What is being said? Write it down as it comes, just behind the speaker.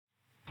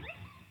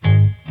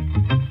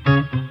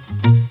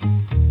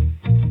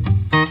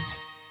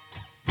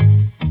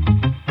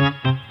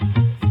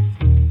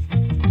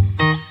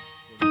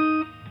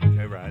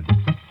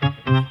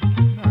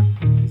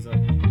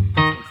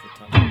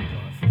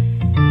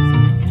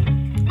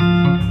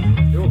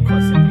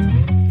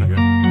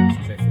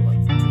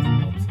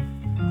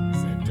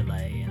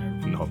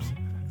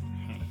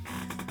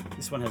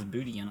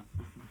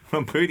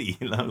Oh, booty.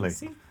 Lovely.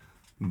 See?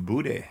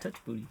 Booty. Touch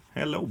booty.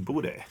 Hello,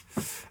 booty.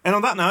 And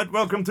on that note,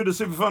 welcome to the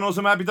Super Fun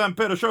Awesome Happy Time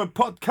Pedo Show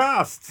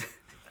podcast.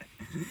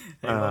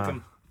 Hey,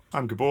 welcome.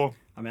 I'm Gabor.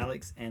 I'm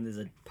Alex, and there's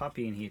a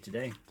puppy in here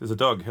today. There's a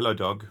dog. Hello,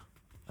 dog.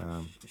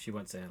 She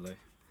won't say hello.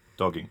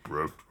 Dogging.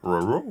 Row,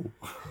 row, row.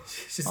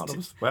 She's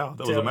just Wow,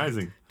 that was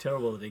amazing.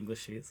 terrible at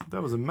English she is.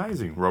 That was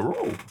amazing. Row,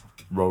 row.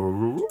 Row, row,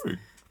 row, row.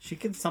 She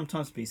can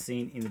sometimes be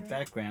seen in the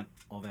background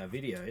of our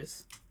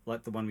videos,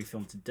 like the one we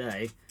filmed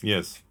today,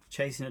 Yes.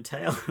 chasing a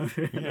tail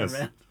Yes.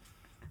 around.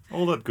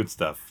 All that good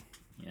stuff.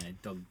 Yeah,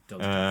 dog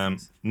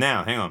things.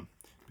 Now, hang on.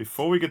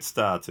 Before we get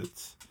started,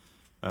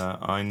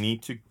 I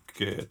need to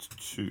get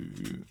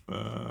to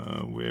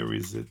where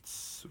is it?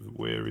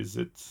 Where is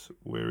it?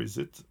 Where is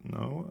it?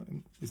 No,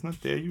 it's not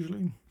there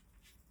usually.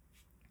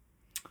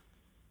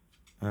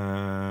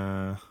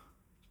 No,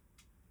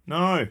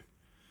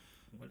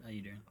 What are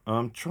you doing?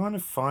 I'm trying to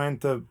find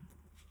the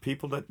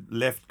people that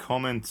left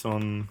comments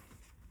on.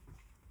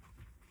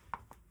 I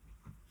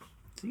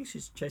think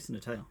she's chasing a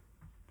tail.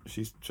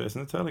 She's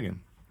chasing the tail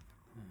again.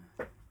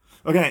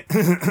 Okay,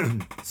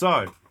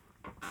 so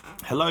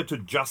hello to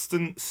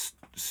Justin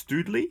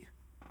Stoodley.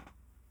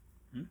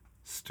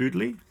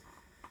 Stoodley?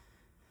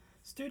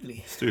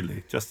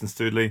 Stoodley. Justin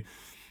Stoodley.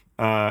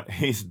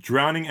 He's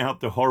drowning out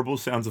the horrible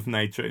sounds of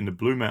nature in the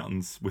Blue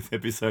Mountains with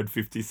episode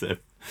 57.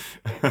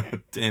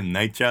 Damn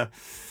nature.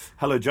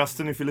 Hello,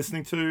 Justin, if you're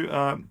listening to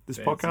this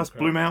podcast.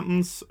 Blue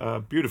Mountains,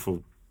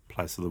 beautiful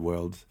place of the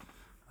world.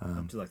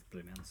 I do like the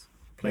Blue Mountains.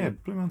 Yeah,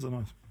 Blue Mountains are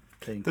nice.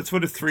 Playing That's where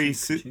the three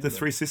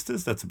Kachunga.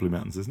 sisters, that's the Blue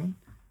Mountains, isn't it?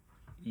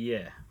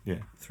 Yeah.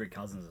 Yeah. 3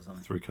 cousins or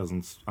something. 3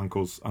 cousins,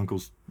 uncles,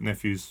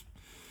 nephews.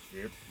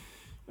 Yep.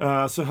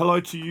 So hello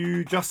to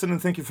you, Justin, and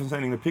thank you for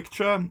sending the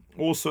picture.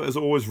 Also, as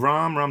always,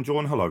 Ram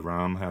John. Hello,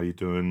 Ram. How you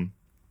doing?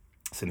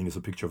 Sending us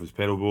a picture of his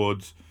pedal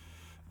boards.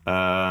 Hugh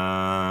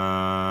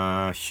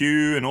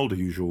and all the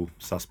usual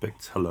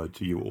suspects. Hello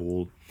to you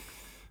all.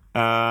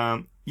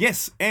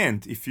 Yes,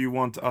 and if you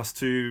want us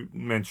to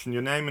mention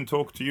your name and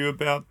talk to you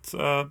about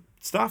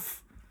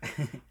stuff,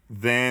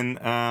 then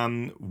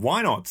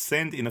why not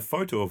send in a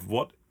photo of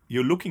what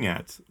you're looking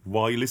at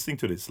while you're listening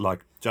to this?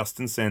 Like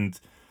Justin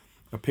sent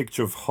a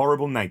picture of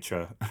horrible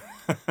nature.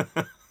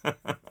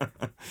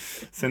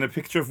 Send a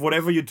picture of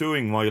whatever you're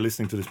doing while you're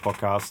listening to this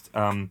podcast.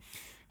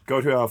 Go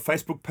to our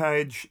Facebook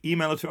page,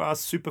 email it to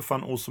us,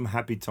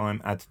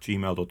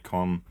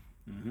 superfunawesomehappytime@gmail.com,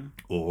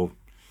 or,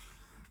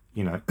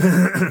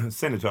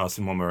 send it to us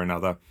in one way or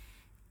another.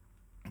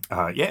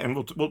 And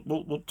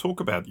we'll talk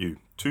about you,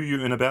 to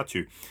you and about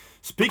you.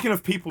 Speaking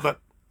of people that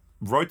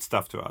wrote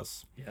stuff to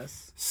us,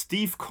 Yes.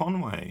 Steve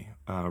Conway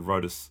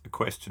wrote us a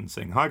question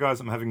saying, "Hi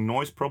guys, I'm having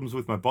noise problems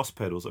with my Boss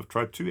pedals. I've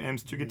tried 2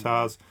 amps, 2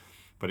 guitars,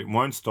 but it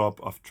won't stop.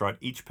 I've tried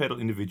each pedal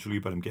individually,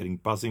 but I'm getting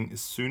buzzing as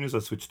soon as I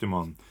switch them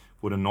on.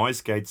 Would a noise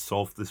gate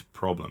solve this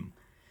problem?"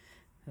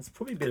 That's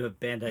probably a bit of a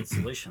band-aid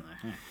solution,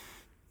 though. Huh?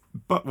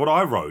 But what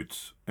I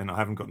wrote, and I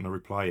haven't gotten a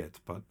reply yet,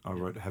 but I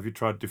wrote, "Have you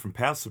tried different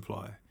power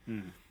supply?"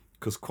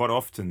 Because quite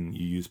often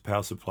you use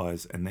power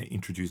supplies and they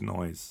introduce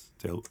noise,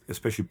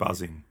 especially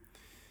buzzing.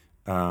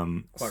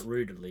 Quite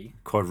rudely.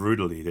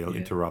 They'll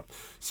interrupt.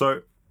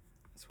 So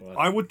That's why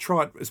I would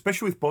try it,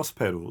 especially with Boss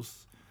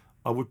pedals.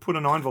 I would put a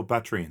 9-volt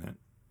battery in it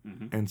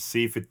and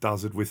see if it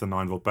does it with a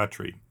 9-volt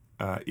battery.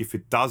 If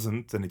it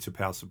doesn't, then it's a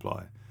power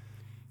supply.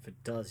 if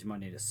it does, you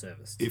might need a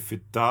service. If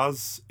it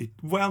does,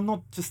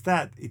 not just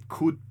that. It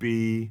could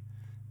be.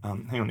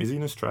 Hang on, is he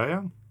in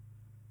Australia?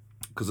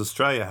 Because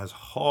Australia has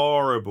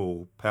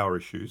horrible power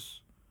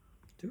issues.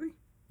 Do we?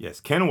 Yes,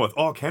 Kenilworth.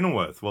 Oh,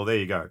 Kenilworth. Well, there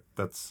you go.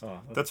 That's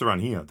around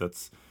here.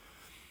 It's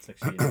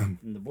actually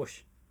in the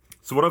bush.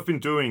 So what I've been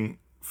doing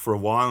for a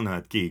while now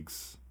at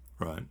gigs,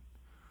 right?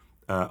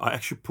 I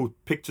actually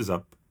put pictures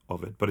up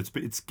of it, but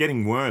it's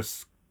getting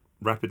worse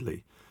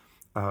rapidly.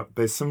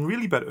 There's some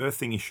really bad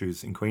earthing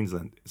issues in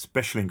Queensland,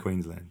 especially in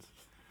Queensland.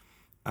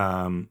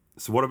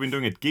 So what I've been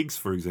doing at gigs,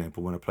 for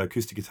example, when I play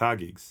acoustic guitar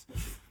gigs,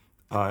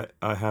 I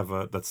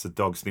have that's the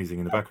dog sneezing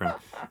in the background.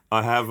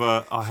 I have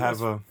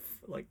a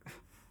Like,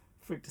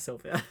 freaked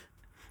herself out.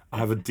 I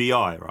have a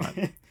DI,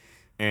 right?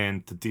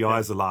 And the DI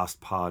is the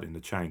last part in the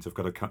chain. So I've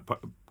got a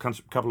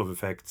couple of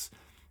effects,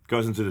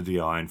 goes into the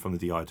DI, and from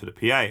the DI to the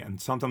PA.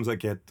 And sometimes I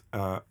get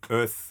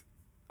earth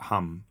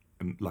hum,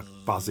 and like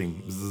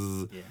buzzing.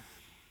 Zzz. Yeah.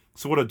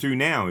 So what I do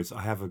now is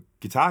I have a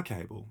guitar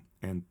cable,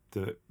 and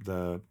the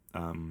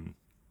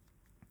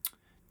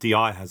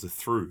DI has a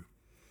through.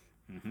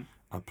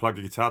 I plug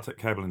the guitar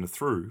cable in the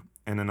through,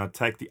 and then I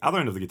take the other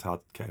end of the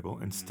guitar cable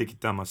and stick it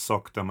down my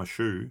sock, down my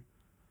shoe,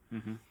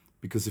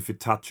 because if it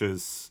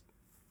touches,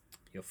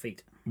 Your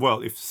feet.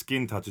 well, if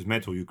skin touches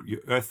metal,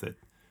 you earth it,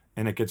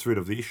 and it gets rid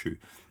of the issue.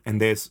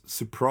 And there's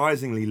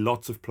surprisingly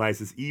lots of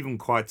places, even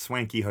quite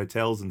swanky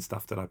hotels and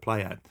stuff that I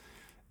play at,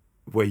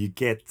 where you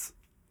get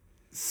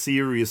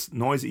serious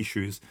noise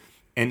issues,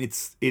 and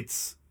it's the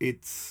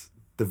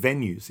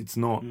venues. It's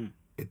not.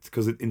 It's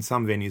because in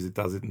some venues it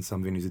does it, in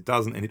some venues it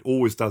doesn't, and it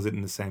always does it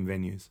in the same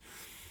venues.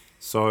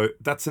 So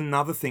that's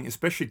another thing,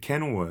 especially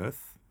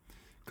Kenilworth,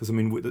 because I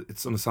mean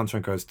it's on the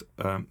Sunshine Coast,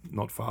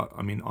 not far.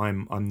 I mean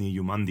I'm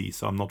near Umandi,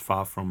 so I'm not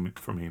far from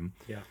him.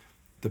 Yeah.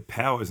 The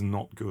power is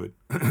not good.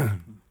 It's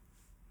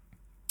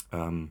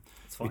fine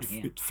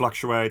here. It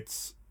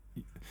fluctuates.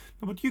 No,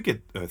 but you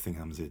get earthing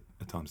hums at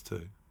times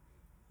too.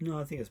 No,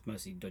 I think it's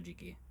mostly dodgy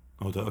gear.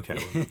 Oh, okay.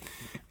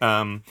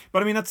 Well.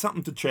 But I mean, that's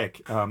something to check.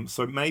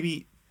 So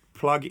maybe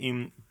plug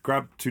in,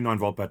 grab 2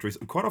 9-volt batteries.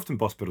 Quite often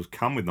Boss pedals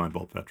come with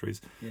 9-volt batteries.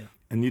 Yeah.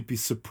 And you'd be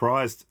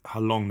surprised how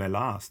long they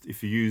last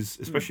if you use,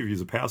 especially if you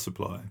use a power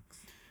supply.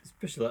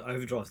 Especially like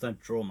overdrives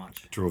don't draw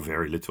much. Draw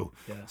very little.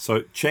 Yeah.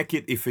 So check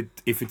it if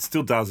it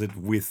still does it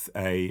with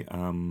a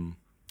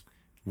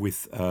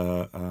with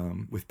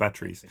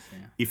batteries.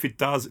 Yeah. If it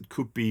does, it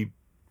could be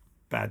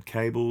bad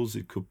cables.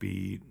 It could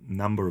be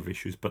number of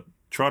issues, but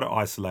try to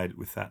isolate it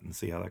with that and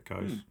see how that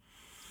goes.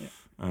 Yeah.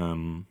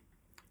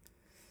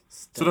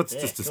 So that's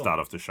just to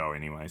start off the show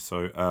anyway.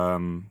 So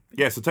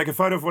so take a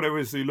photo of whatever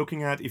it is you're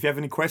looking at. If you have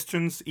any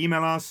questions,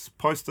 email us,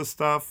 post us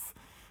stuff,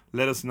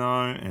 let us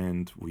know,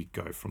 and we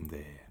go from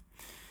there.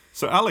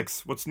 So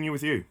Alex, what's new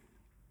with you?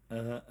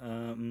 I've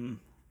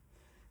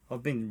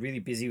been really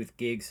busy with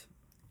gigs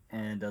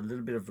and a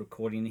little bit of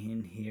recording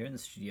in here in the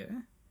studio.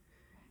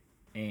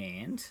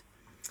 And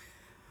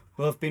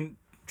well, I've been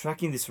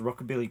tracking this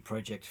rockabilly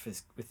project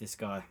with this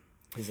guy.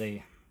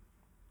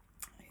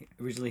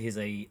 Originally he's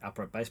a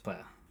upright bass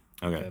player.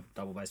 Okay. A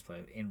double bass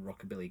player in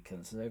rockabilly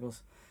kind of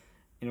circles.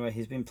 Anyway,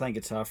 he's been playing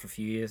guitar for a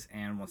few years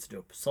and wants to do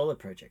a solo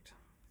project.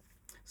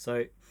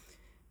 So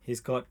he's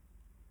got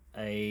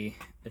a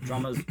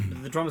drummer's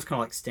the drummer's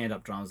kind of like stand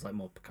up drums, like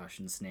more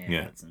percussion, snare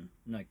hats, and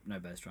no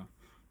bass drum.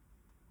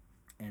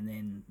 And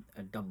then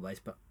a double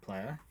bass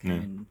player came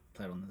in and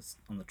played on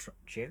the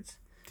chairs.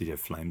 Did he have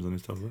flames on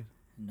his double bass?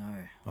 No.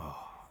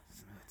 Oh,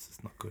 it's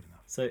just not good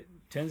enough. So it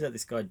turns out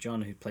this guy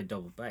John, who played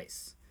double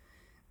bass,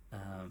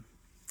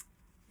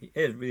 he's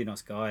a really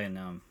nice guy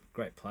and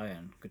great player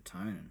and good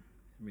tone and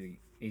really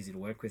easy to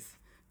work with.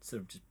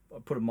 Sort of just I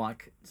put a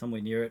mic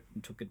somewhere near it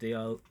and took a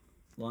DI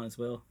line as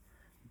well,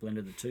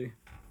 blended the two.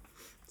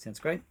 Sounds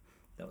great.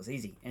 That was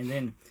easy. And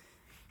then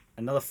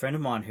another friend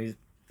of mine who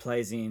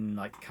plays in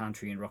like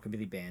country and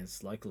rockabilly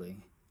bands locally,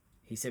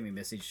 he sent me a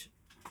message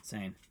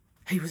saying,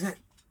 "Hey, was that?"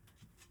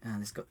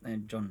 This guy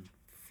named John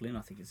Flynn,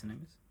 I think his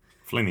name is.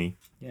 Flinny.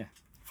 Yeah.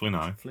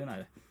 Flinno. Flynn.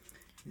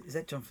 Is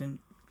that John Flynn?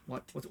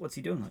 What's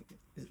he doing?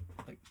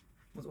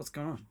 What's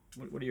going on?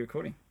 What are you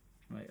recording?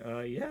 I'm like,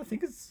 yeah, I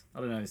think I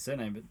don't know his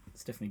surname, but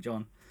it's definitely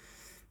John.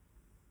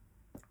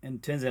 And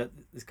it turns out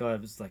this guy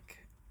was like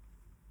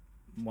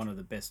one of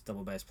the best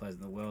double bass players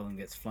in the world and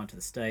gets flown to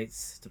the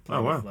States to play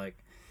with like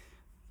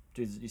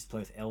dudes that used to play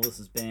with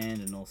Elvis's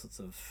band and all sorts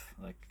of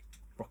like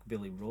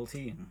rockabilly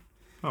royalty and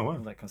all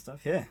that kind of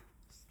stuff. Yeah.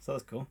 So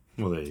that's cool.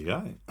 Well, there you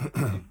go.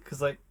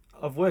 Because like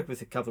I've worked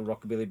with a couple of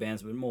rockabilly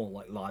bands, but more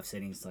like live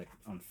settings, like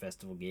on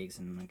festival gigs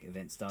and like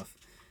event stuff.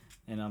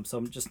 And so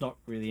I'm just not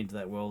really into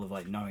that world of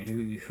like knowing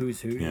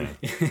who's who. Yeah.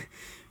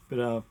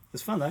 But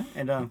it's fun though,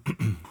 and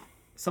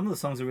some of the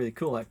songs are really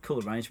cool, like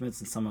cool arrangements,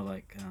 and some are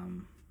like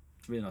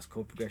really nice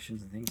chord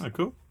progressions and things. Oh,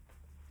 cool.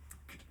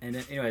 And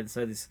anyway,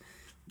 so the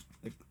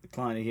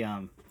client he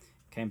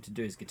came to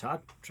do his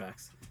guitar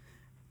tracks,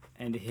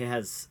 and he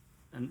has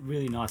a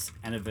really nice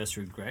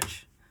anniversary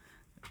Gretsch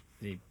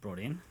that he brought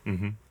in,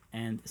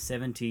 and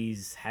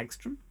 70s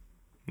Hagstrom.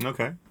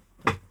 Okay.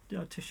 Did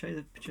I show you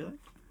the picture of that?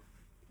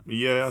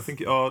 Yeah, I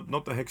think. Oh,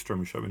 not the Hegstrom.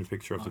 You showed me a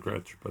picture of the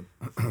Gretsch, but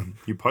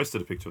you posted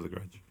a picture of the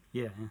Gretsch.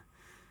 Yeah.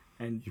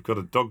 And you've got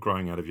a dog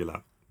growing out of your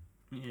lap.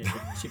 Yeah,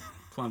 the chip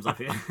climbs up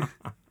here.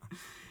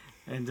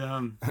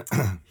 And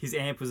his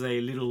amp was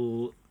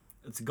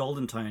it's a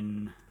golden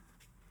tone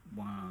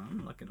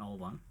one, like an old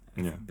one.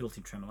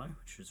 Built-in tremolo,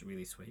 which was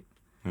really sweet.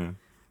 Yeah.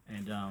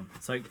 And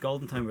so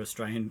Golden Tone were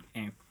Australian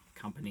amp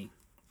company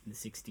in the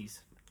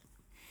 60s.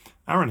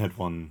 Aaron had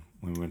one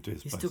when we went to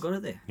his place. He's still got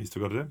it there. He's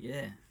still got it there?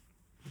 Yeah.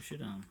 We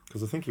should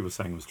because I think he was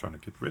saying he was trying to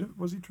get rid of it.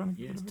 Was he trying to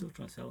get rid of it? Yeah, still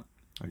trying to sell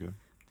it. Okay.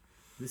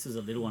 This is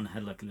a little one that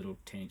had like a little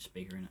 10-inch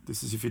speaker in it.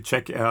 This is if you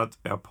check out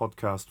our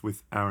podcast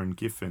with Aaron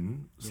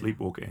Giffen,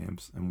 Sleepwalk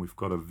Amps, and we've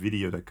got a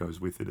video that goes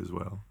with it as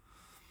well.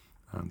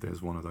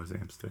 There's one of those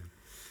amps too.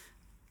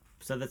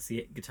 So that's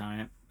the guitar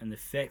amp. And the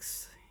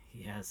effects,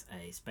 he has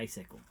a Space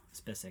Echo,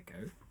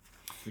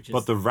 which is...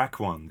 But the rack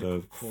one,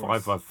 the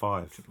 5x5.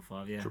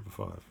 555, yeah.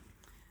 555.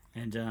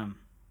 And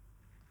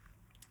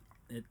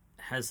it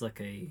has like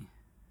a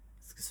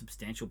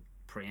substantial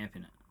preamp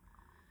in it.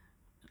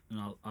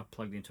 And I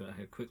plugged into it. I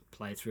had a quick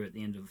playthrough at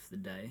the end of the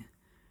day,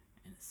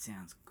 and it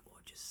sounds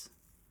gorgeous.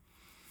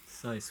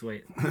 So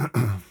sweet.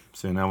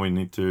 So now we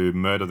need to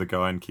murder the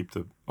guy and keep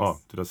the... Oh,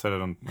 did I say that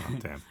on... Oh,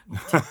 damn.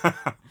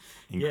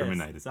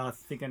 Incriminated. Yeah, so I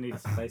think I need a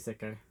Space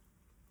Echo.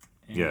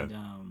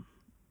 And,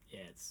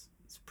 it's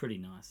pretty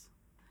nice.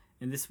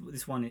 And this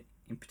one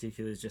in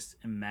particular is just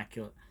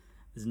immaculate.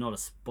 There's not a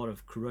spot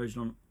of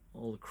corrosion on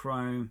all the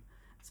chrome.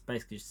 It's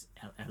basically just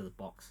out of the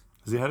box.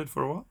 Has he had it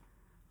for a while?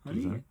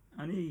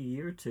 Only a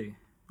year or two.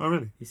 Oh,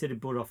 really? He said he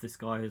bought it off this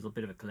guy who's a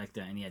bit of a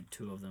collector, and he had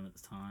 2 of them at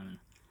the time. And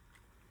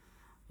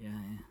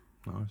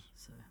yeah. Nice.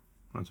 So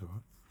that's all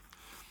right.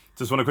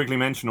 Just want to quickly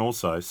mention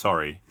also,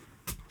 sorry,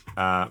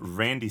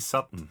 Randy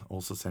Sutton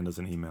also sent us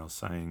an email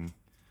saying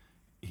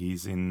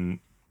he's in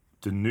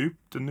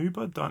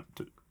Dinuba?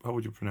 How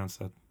would you pronounce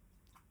that?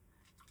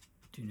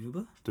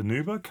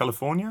 Dinuba,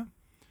 California.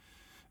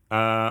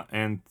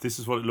 And this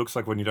is what it looks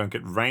like when you don't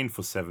get rain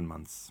for 7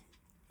 months.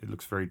 It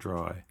looks very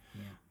dry,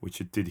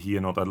 which it did here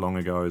not that long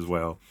ago as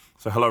well.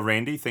 So hello,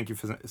 Randy. Thank you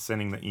for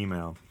sending the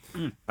email.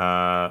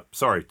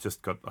 Sorry,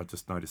 I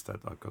just noticed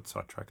that I got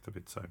sidetracked a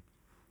bit. So,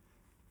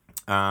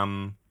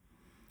 so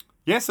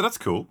that's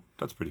cool.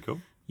 That's pretty cool.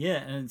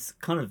 Yeah, and it's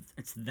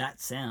that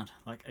sound,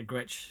 like a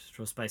Gretsch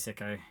to a Space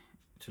Echo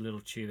to a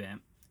little tube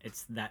amp.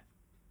 That's the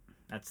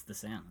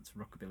sound. It's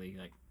rockabilly,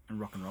 like, and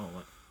rock and roll,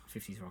 like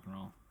 50s rock and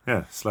roll.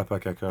 Yeah,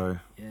 slapback echo.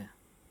 Yeah.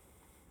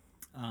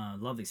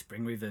 Lovely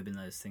spring reverb in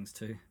those things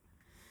too.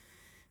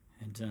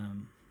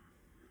 And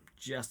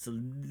just a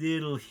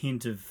little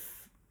hint of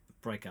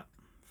breakup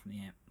from the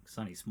amp. It's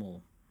only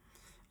small.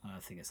 I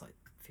think it's like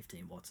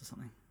 15 watts or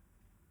something.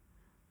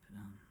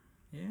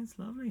 But, yeah, it's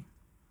lovely.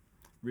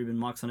 Ribbon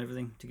mics on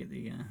everything to get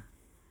the...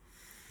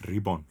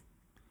 Ribbon.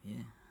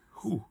 Yeah.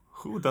 Who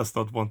does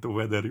not want to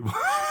wear the ribbon?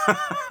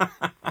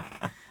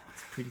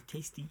 It's pretty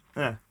tasty.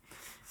 Yeah.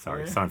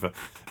 Sorry, Seinfeld.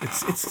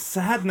 It's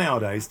sad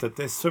nowadays that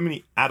there's so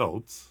many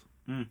adults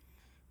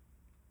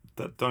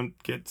that don't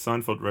get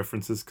Seinfeld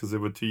references because they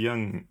were too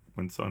young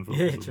when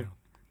Seinfeld was. True.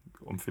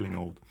 I'm feeling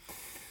old.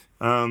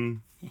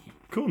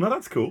 Cool. No,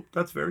 that's cool.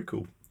 That's very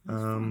cool.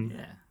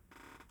 Yeah.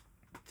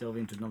 Delve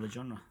into another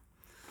genre.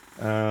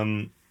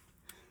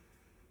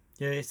 Yeah,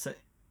 it's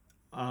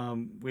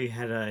we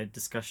had a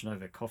discussion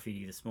over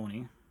coffee this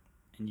morning,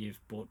 and you've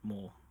bought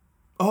more.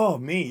 Oh,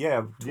 me,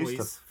 yeah.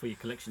 Toys for your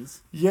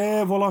collections.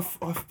 Yeah, well,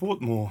 I've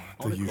bought more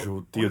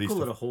usual DoD I call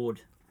stuff. it a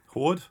hoard.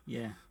 Hoard?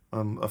 Yeah.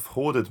 I've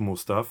hoarded more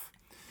stuff.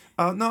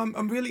 No,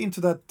 I'm really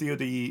into that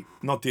DoD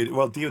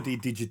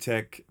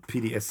Digitech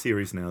PDS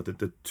series now, the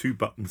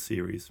 2-button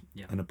series.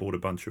 Yeah. And I bought a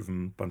bunch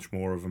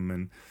more of them.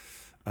 And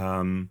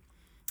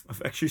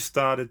I've actually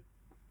started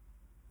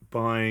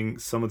buying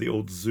some of the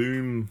old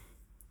Zoom.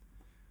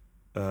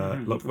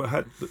 Like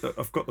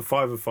I've got the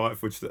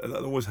 505, which that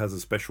always has a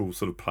special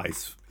sort of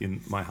place in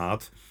my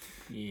heart.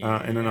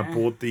 Yeah. And then I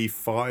bought the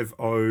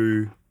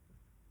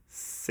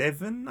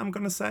 507, I'm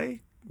going to say,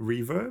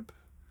 reverb,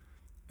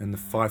 and the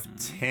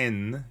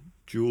 510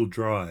 dual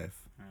drive.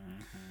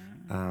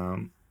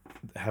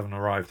 Haven't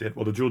arrived yet.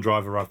 Well, the dual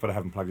drive arrived, but I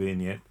haven't plugged it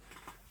in yet.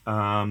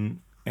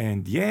 And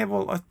yeah,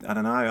 well, I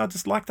don't know. I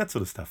just like that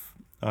sort of stuff.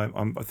 I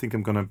think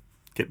I'm going to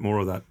get more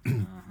of that.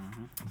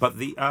 But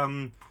the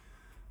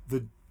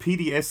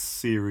PDS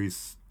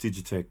series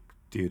Digitech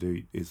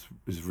DoD is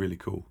really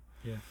cool.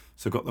 Yeah.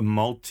 So I've got the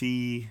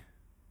multi-play,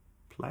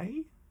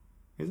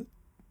 is it?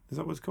 Is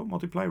that what it's called?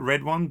 Multi-play?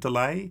 Red one,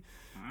 delay,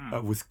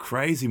 with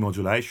crazy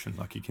modulation.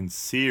 Like you can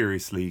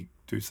seriously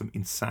do some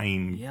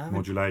insane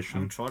modulation.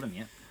 I haven't tried them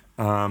yet.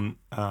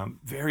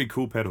 Very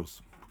cool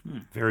pedals.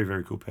 Very,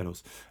 very cool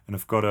pedals. And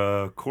I've got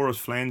a chorus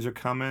flanger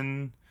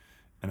coming,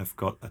 and I've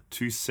got a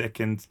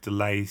 2-second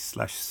delay /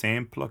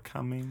 sampler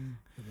coming.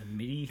 The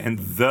MIDI. And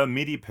the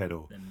MIDI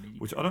pedal,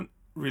 which I don't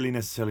really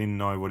necessarily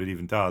know what it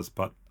even does,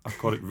 but I've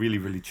got it really,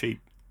 really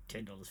cheap.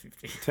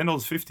 $10.50.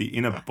 $10.50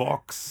 in a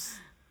box,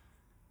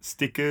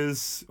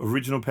 stickers,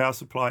 original power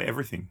supply,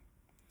 everything.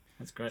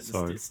 That's great.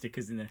 So, the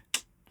stickers in there.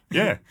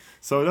 Yeah,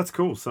 so that's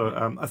cool.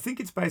 So I think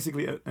it's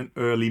basically an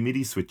early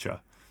MIDI switcher.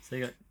 So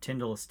you got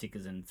 $10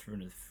 stickers and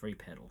through a free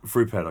pedal.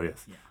 Free pedal,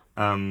 yes. Yeah.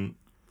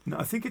 No,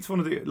 I think it's one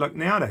of the, like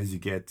nowadays you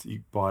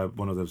buy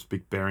one of those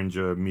big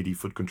Behringer MIDI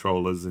foot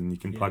controllers and you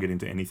can plug it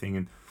into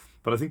anything.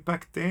 But I think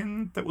back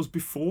then that was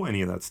before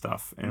any of that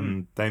stuff,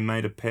 and they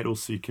made a pedal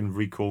so you can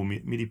recall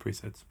MIDI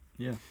presets.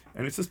 Yeah.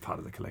 And it's just part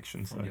of the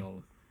collection. From the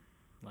old,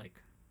 like,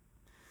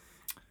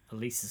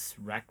 Alesis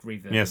rack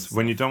reverb. Yes,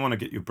 when you don't want to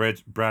get your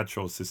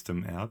Bradshaw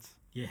system out.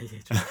 Yeah.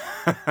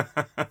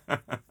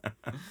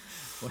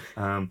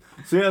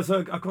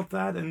 So I got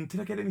that, and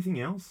did I get anything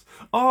else?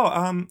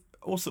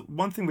 Also,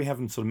 one thing we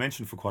haven't sort of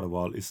mentioned for quite a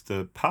while is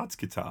the parts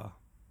guitar.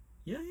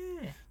 Yeah.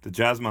 The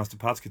Jazzmaster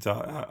parts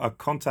guitar. I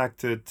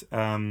contacted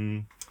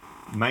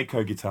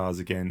Mako Guitars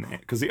again,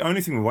 because the only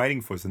thing we're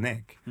waiting for is the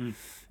neck.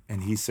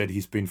 And he said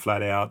he's been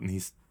flat out, and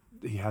he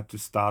had to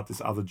start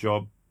this other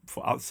job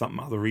for some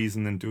other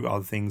reason and do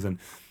other things, and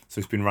so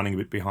he's been running a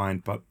bit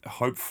behind. But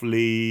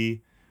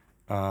hopefully,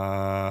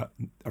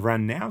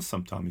 around now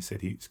sometime, he said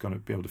he's going to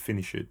be able to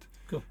finish it.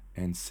 Cool.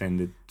 And send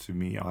it to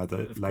me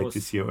either late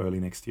this year or early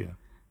next year.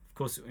 Of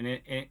course, when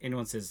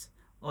anyone says,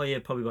 "Oh yeah,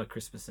 probably by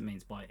Christmas," it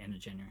means by end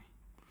of January,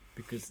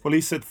 because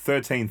he said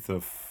 13th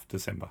of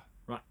December.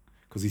 Right.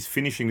 Because he's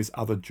finishing this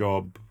other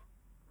job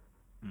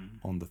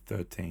on the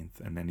 13th,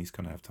 and then he's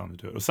going to have time to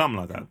do it, or something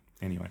like that.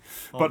 Anyway,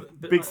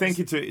 but big thank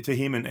you to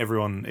him and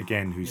everyone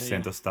again who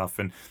sent us stuff,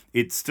 and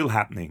it's still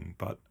happening,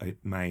 but it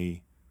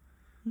may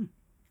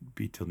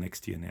be till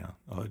next year now.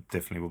 Oh, it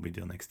definitely will be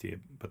till next year,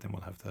 but then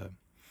we'll have the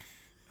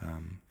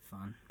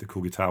fun. The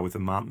cool guitar with the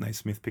Martin A.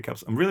 Smith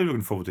pickups. I'm really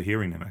looking forward to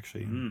hearing them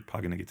actually, and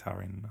plugging the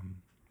guitar in.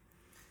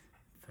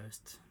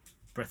 First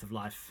breath of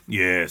life.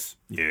 Yes,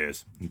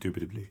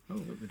 indubitably. Oh,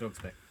 look, the dog's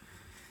back.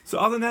 So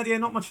other than that, yeah,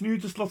 not much new,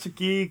 just lots of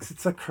gigs.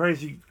 It's a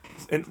crazy,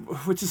 and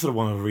which is sort of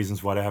one of the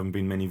reasons why there haven't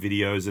been many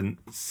videos and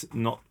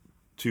not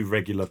too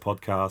regular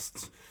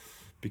podcasts,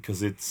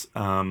 because it's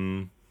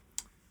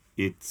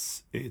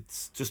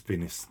just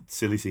been a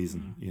silly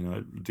season, you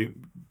know,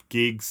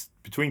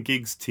 between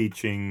gigs,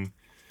 teaching,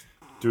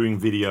 doing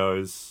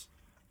videos,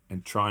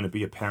 and trying to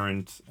be a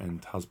parent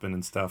and husband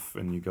and stuff,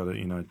 and you got to,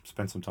 you know,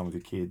 spend some time with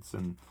your kids,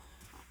 and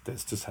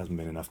there's just hasn't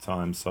been enough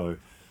time. So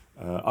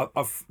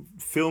I've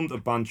filmed a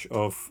bunch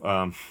of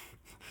DoD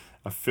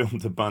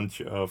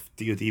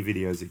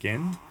videos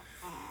again.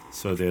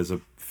 So there's a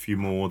few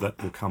more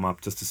that will come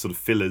up just as sort of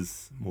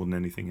fillers more than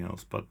anything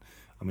else. But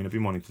I mean, I've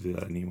been wanting to do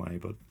that anyway,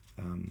 but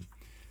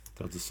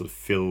they'll just sort of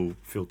fill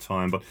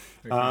time. But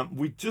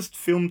we just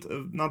filmed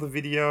another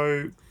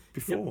video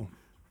before. Yep.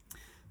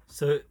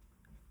 So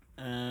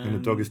and the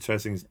dog is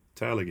chasing his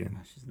tail again.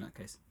 Oh, she's in that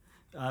case.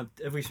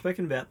 Have we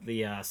spoken about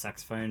the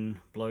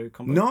saxophone blow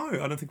combo? No,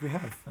 I don't think we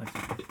have.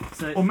 Okay.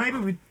 So, Or maybe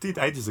we did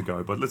ages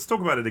ago, but let's talk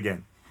about it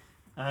again.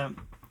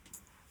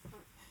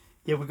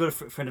 yeah, we've got a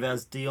friend of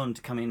ours, Dion,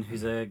 to come in,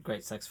 who's a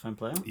great saxophone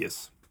player.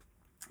 Yes.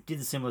 Did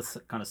the similar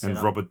kind of setup.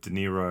 And Robert De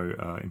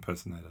Niro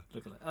impersonator.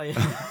 Look at that. Oh,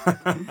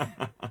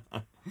 yeah.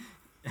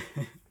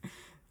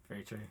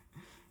 Very true.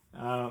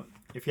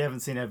 If you haven't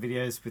seen our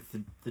videos with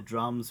the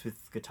drums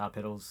with guitar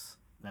pedals,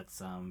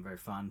 that's very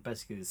fun.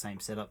 Basically the same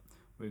setup.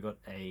 We've got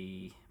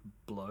a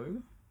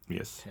blow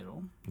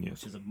pedal,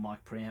 which is a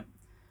mic preamp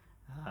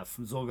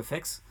from Zorg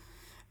Effects.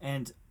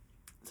 And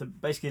so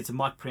basically it's a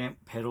mic preamp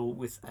pedal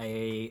with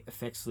a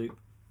effects loop,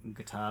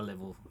 guitar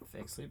level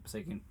effects loop, so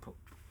you can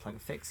plug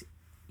effects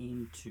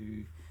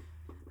into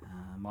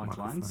mic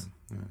lines.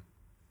 Yeah.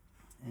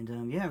 And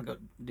we've got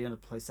down to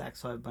play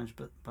sax, a bunch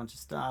of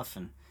stuff,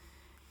 and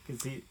you can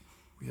see.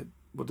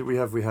 What did we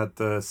have? We had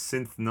the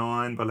Synth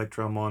 9 by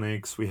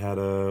Electro-Harmonix. We had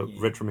a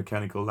Retro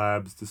Mechanical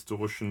Labs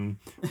distortion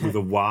with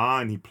a wah,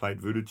 and he played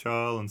Voodoo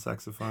Child on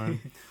saxophone.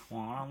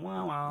 Wah,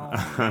 wah, wah,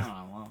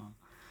 wah, wah.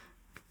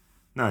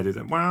 No, he did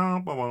that.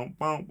 Wow, wow, wow,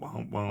 wow,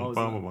 wow, wow,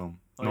 wow, wow.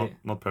 Oh,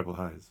 Not Purple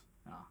Haze.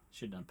 Oh,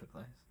 should have done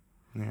Purple Haze.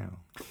 Yeah.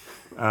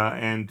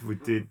 And we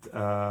did,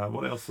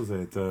 what else was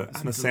there? The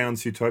Anna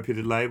Sounds Utopia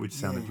delay, which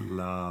sounded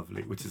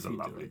lovely, which is a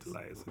lovely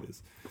delay as it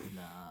is. Lovely.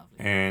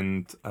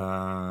 And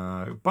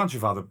a bunch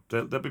of other,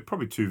 there'll be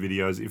probably 2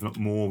 videos, if not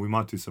more. We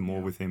might do some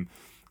more with him,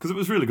 because it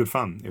was really good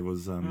fun. It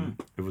was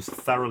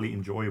thoroughly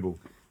enjoyable.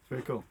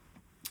 Very cool.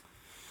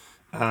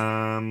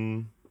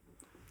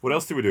 What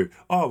else did we do?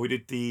 Oh, we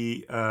did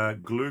the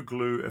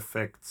glue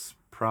effects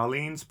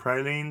pralines,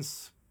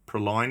 Pralines,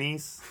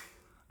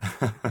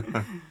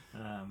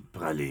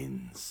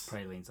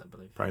 I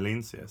believe.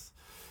 Pralines, yes.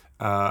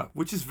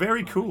 Which is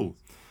very cool.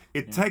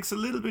 It takes a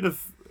bit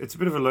of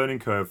a learning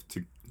curve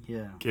to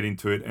get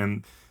into it,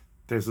 and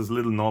there's those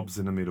little knobs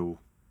in the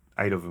middle,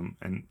 8 of them,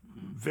 and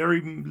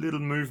very little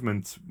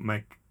movements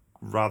make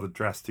rather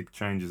drastic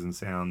changes in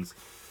sounds.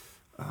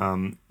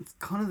 It's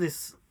kind of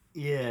this,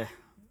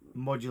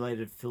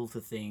 modulated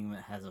filter thing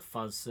that has a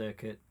fuzz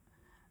circuit.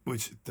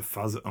 Which the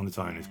fuzz on its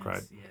own is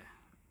great. Yeah,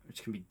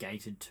 which can be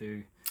gated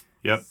too.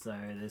 Yep. So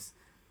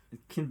it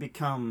can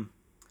become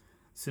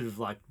sort of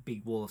like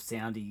big wall of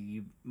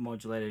soundy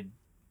modulated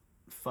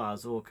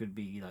fuzz, or it could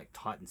be like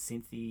tight and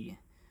synthy.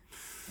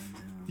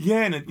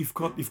 And, and you've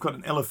got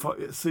an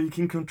LFO, so you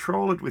can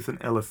control it with an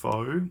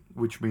LFO,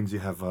 which means you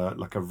have a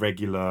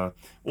regular.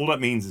 All that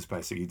means is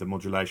basically the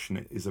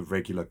modulation is a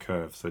regular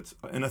curve. So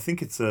I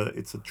think it's a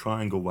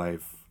triangle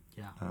wave.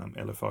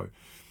 LFO.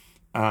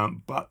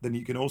 But then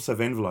you can also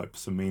have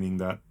envelopes, so meaning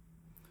that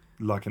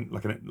like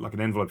an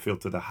envelope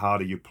filter, the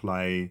harder you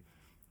play,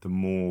 the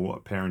more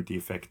apparent the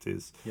effect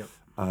is. Yep.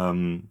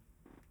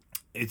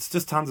 It's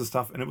just tons of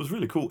stuff, and it was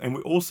really cool. And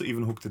we also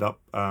even hooked it up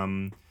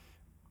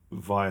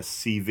via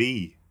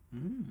CV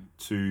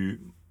to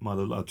my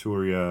little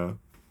Arturia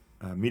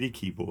MIDI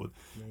keyboard,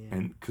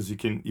 and because you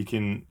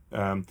can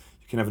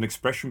have an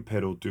expression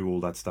pedal do all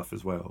that stuff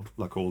as well,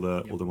 like all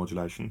the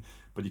modulation,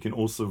 but you can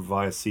also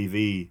via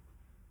CV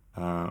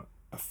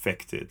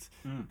affect it.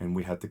 And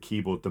we had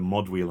the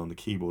mod wheel on the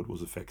keyboard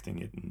was affecting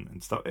it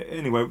and stuff.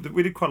 Anyway,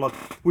 we did quite a lot,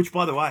 which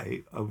by the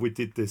way, we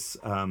did this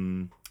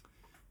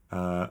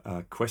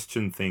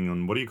question thing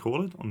on, what do you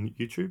call it on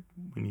YouTube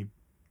when you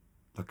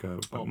like a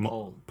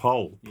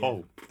poll.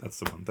 That's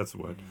the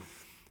word.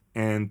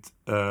 And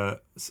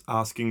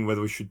asking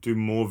whether we should do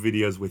more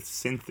videos with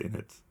synth in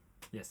it.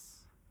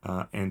 Yes.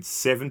 And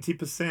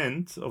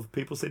 70% of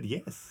people said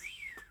yes.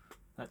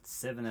 That's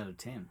 7 out of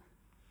 10.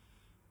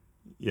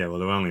 Yeah, well,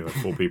 there were only about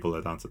 4 people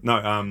that answered. No,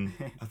 I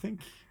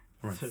think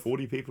around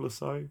 40 people or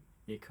so.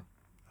 Yeah, cool.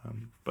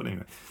 But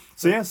anyway,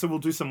 so we'll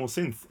do some more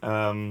synth.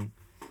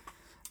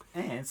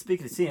 And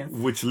speaking of synth,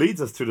 which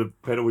leads us to the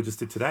pedal we just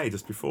did today,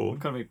 just before. I'm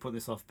kind of putting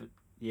this off, but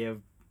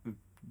we've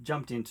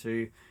jumped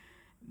into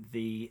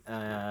the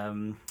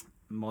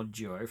Mod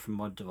Duo from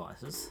Mod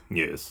Devices.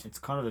 Yes. It's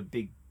kind of a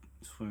big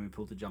swimming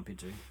pool to jump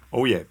into.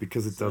 Oh yeah,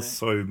 because it does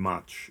so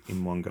much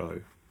in one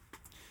go.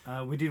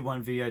 We did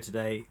one video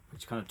today,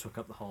 which kind of took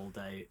up the whole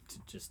day to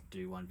just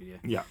do one video.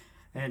 Yeah.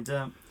 And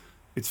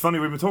It's funny,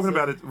 we've been talking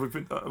about it.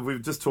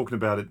 We've just talking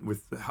about it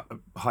with.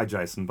 Hi,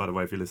 Jason. By the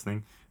way, if you're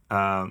listening,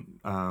 my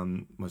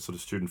sort of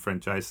student friend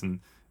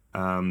Jason,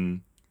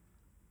 saying,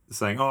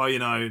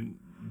 "Oh,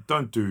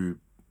 don't do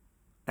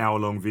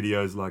hour-long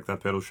videos like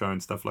that pedal show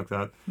and stuff like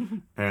that."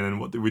 And then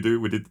what did we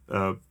do? We did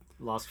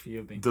last few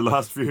have been the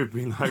last few have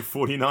been like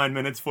 49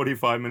 minutes,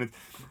 45 minutes,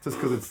 just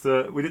because it's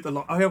we did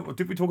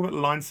did we talk about the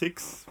Line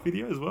 6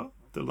 video as well?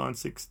 The Line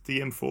 6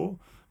 DM4.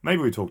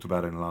 Maybe we talked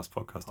about it in the last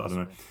podcast. Possibly. I don't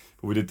know.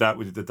 But we did that.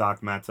 We did the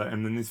Dark Matter,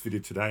 and then this video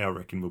today, I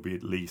reckon, will be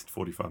at least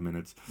 45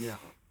 minutes. Yeah.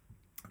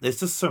 There's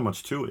just so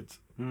much to it.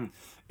 And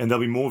there'll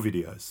be more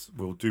videos.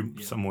 We'll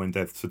do some more in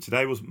depth. So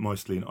today was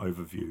mostly an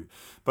overview.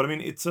 But I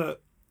mean, it's a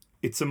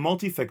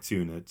multi-effects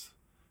unit,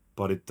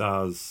 but it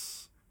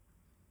does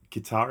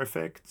guitar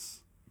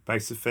effects,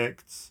 bass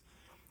effects.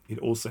 It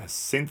also has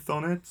synth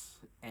on it.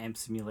 Amp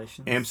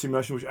simulation,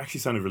 which actually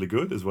sounded really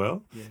good as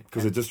well. Yeah.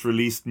 Because it just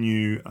released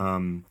new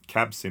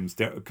cab sims.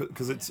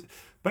 Because it's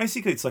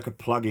basically it's like a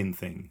plug-in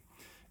thing,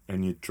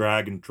 and you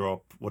drag and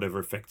drop whatever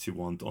effects you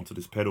want onto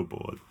this pedal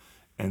board,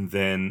 and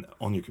then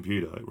on your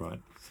computer, right?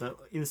 So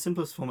in the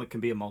simplest form, it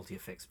can be a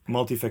multi-effects pedal.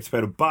 Multi-effects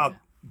pedal, but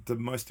the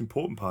most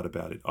important part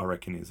about it, I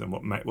reckon, is, and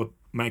what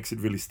makes it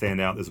really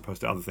stand out as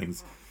opposed to other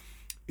things,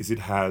 is it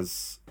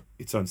has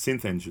its own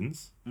synth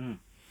engines,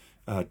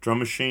 drum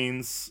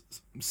machines,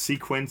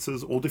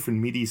 sequencers, all different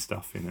MIDI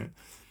stuff in it,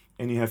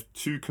 and you have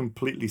two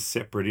completely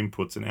separate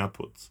inputs and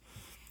outputs.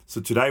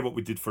 So today what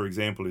we did, for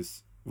example,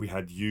 is we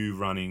had you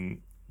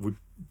running, we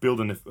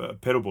built a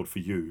pedal board for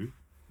you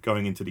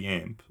going into the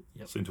amp,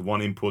 so into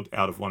one input,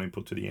 out of one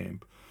input to the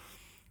amp.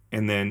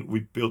 And then we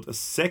built a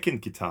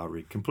second guitar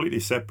rig, completely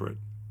separate,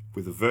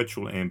 with a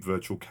virtual amp,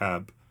 virtual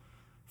cab,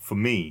 for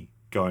me,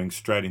 going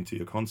straight into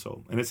your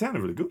console. And it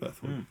sounded really good, I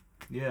thought.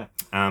 Yeah.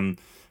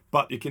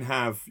 But you could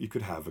have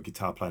a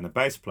guitar player and a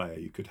bass player.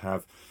 You could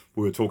have,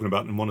 we were talking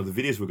about in one of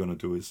the videos we're going to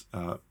do is,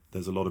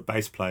 there's a lot of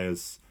bass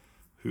players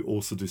who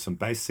also do some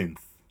bass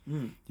synth.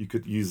 You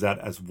could use that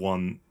as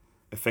one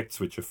effect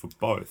switcher for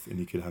both, and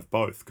you could have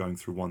both going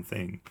through one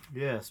thing.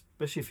 Yeah,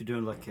 especially if you're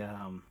doing like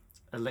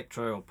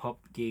electro or pop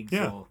gigs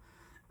or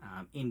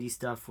indie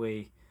stuff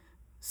where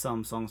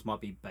some songs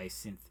might be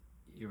bass synth.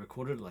 You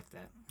recorded it like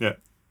that. Yeah.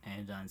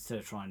 And instead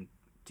of trying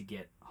to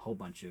get a whole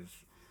bunch of,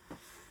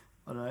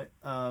 I don't know,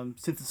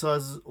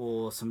 synthesizers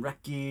or some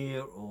rack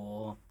gear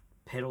or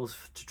pedals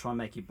to try and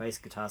make your bass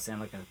guitar sound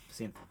like a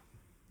synth,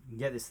 you can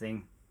get this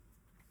thing.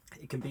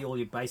 It can be all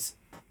your bass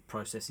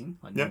processing,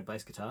 like normal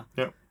bass guitar.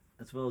 Yeah.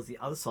 As well as the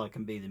other side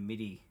can be the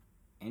MIDI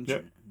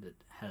engine that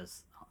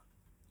has.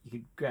 You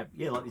could grab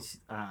like this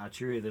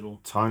Arturia little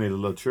tiny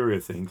little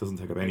Arturia thing, doesn't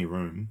take up any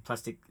room.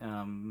 Plastic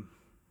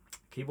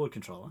keyboard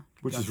controller,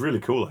 which is really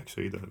cool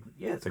actually.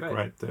 It's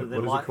great. What is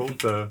it called?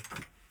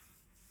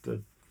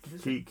 The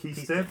key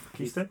step.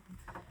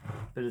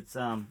 But it's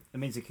it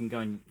means it can go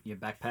in your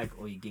backpack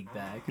or your gig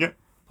bag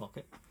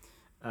pocket.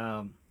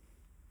 You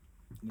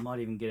might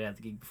even get out of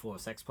the gig before a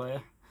sax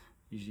player.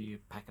 Usually you're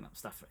packing up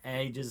stuff for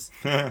ages.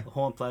 The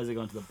horn players are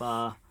going to the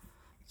bar,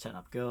 chatting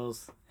up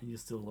girls, and you're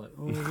still like,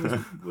 oh,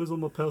 where's all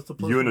my pals to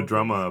play? You and a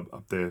drummer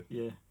up there.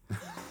 Yeah.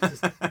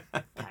 Just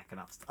packing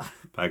up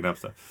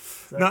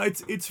stuff. So, no,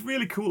 it's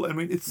really cool. I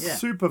mean, it's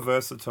super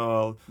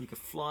versatile. You can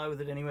fly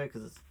with it anyway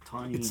because it's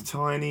tiny. It's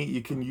tiny.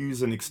 You can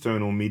use an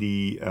external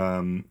MIDI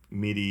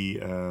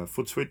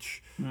foot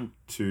switch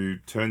to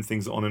turn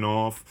things on and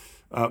off.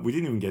 We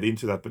didn't even get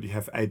into that, but you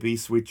have A/B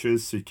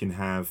switches, so you can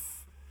have.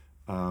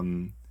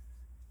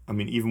 I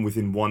mean, even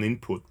within one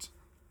input,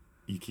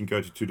 you can go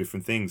to two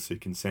different things. So you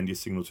can send your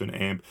signal to an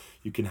amp.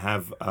 You can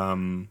have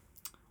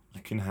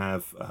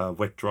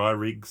wet-dry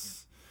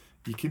rigs.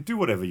 You can do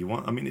whatever you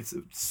want. I mean, it's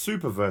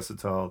super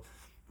versatile.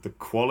 The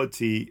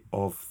quality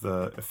of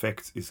the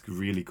effects is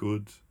really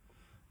good.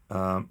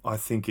 I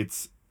think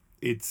it's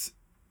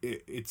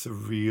a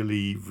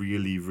really,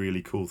 really,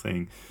 really cool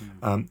thing.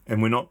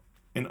 And we're not.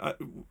 And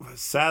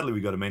sadly,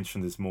 we got to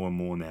mention this more and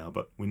more now,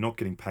 but we're not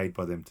getting paid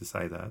by them to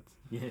say that.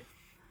 Yeah.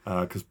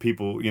 Because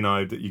people, you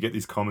get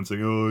these comments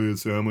saying, "Oh, yeah,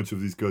 so how much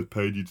of these guys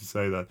paid you to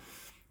say that?"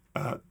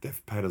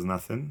 They've paid us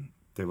nothing.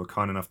 They were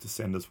kind enough to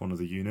send us one of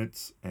the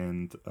units,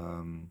 and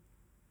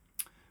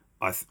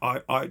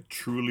I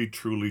truly,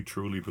 truly,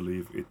 truly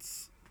believe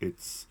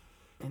it's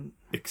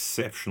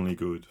exceptionally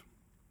good.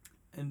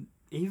 And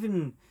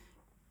even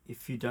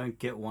if you don't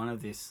get one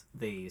of these,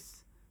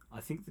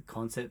 I think the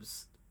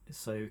concept's is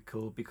so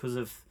cool because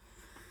of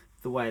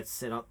the way it's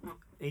set up.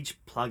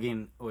 Each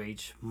plugin or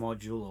each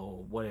module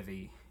or whatever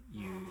you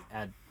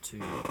add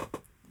to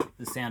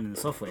the sound in the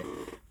software,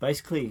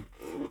 basically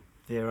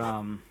they're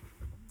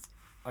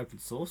open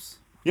source.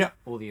 Yeah.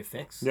 All the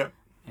effects. Yeah.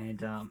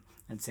 And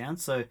sound.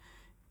 So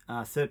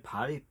third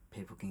party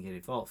people can get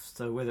involved.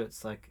 So whether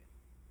it's like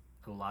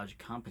a large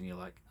company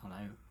like, I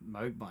don't know,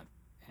 Moog might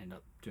end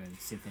up doing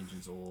synth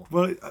engines, or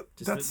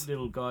just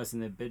little guys in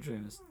their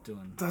bedrooms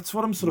doing. That's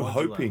what I'm sort of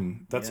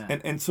hoping.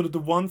 And sort of the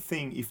one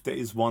thing, if there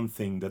is one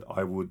thing that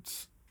I would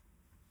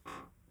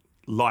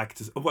like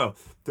to. Well,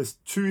 there's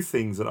two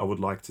things that I would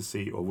like to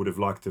see or would have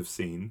liked to have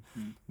seen.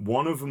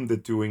 One of them they're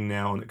doing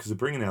now, because they're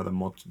bringing out the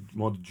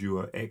Mod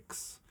Duo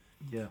X,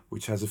 Yeah.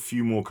 which has a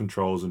few more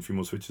controls and a few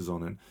more switches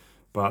on it.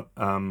 But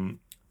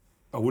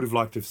I would have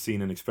liked to have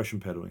seen an expression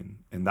pedal in,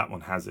 and that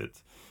one has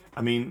it.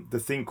 I mean, the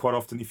thing quite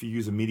often, if you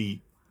use a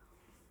MIDI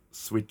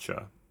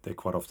switcher, they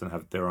quite often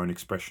have their own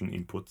expression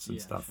inputs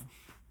and stuff. Sure.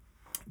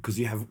 Because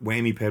you have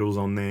whammy pedals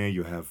on there,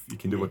 you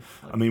can do it.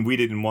 I mean, we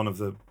did in one of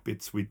the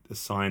bits, we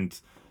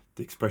assigned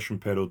the expression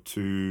pedal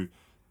to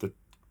the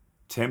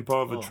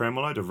tempo of the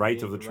tremolo, the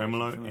rate of the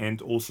tremolo,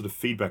 and also the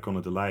feedback on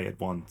the delay at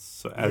once.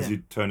 So as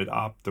you turn it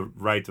up, the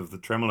rate of the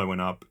tremolo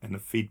went up, and the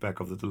feedback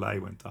of the delay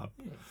went up.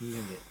 Yeah, you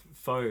can get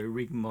faux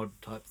rig mod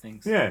type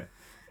things. Yeah.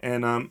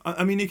 And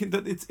I mean, you can.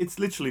 It's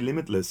literally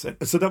limitless.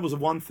 So that was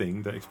one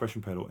thing, the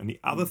expression pedal, and the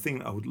other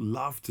thing I would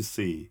love to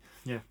see,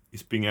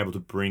 is being able to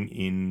bring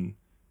in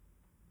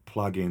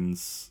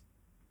plugins,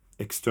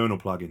 external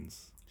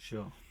plugins.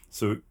 Sure.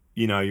 So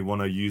you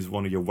want to use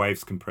one of your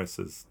Waves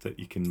compressors that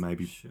you can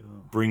maybe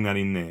bring that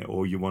in there,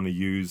 or you want to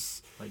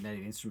use like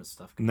Native Instruments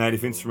stuff.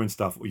 Native Instrument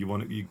stuff, or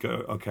you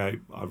go, okay,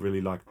 I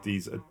really like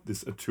this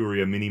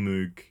Arturia Mini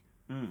Moog.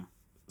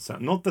 So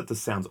not that the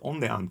sounds on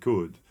there aren't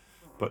good.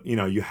 But,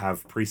 you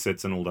have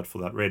presets and all that for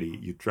that ready.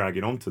 You drag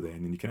it onto there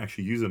and then you can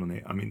actually use it on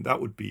there. I mean,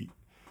 that would be...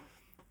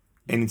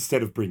 And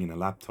instead of bringing a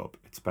laptop,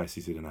 it's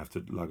basically you don't have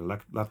to lug a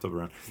laptop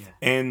around. Yeah.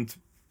 And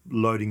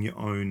loading your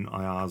own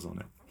IRs on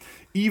it.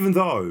 Even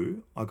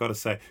though, I got to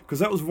say... Because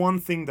that was one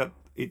thing that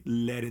it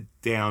let it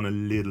down a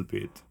little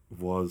bit,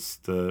 was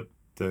the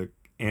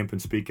amp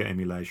and speaker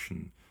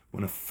emulation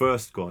when I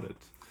first got it.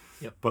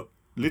 Yep. But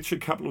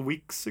literally a couple of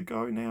weeks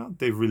ago now,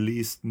 they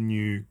released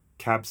new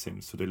cab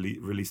sims. So they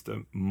released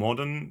a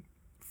modern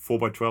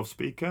 4x12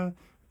 speaker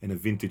and a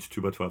vintage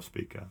 2x12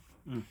 speaker.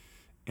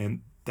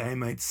 And they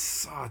made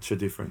such a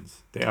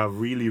difference. They are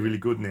really, really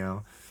good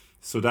now.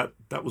 So that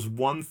was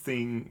one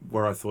thing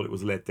where I thought it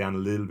was let down a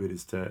little bit,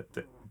 is the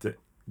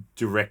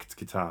direct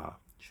guitar.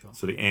 Sure.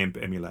 So the amp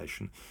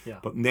emulation.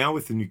 Yeah. But now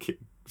with the new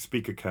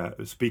speaker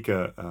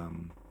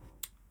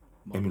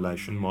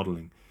emulation,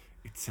 modeling,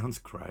 it sounds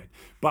great.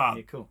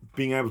 But cool.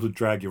 Being able to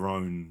drag your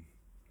own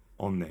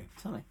on there.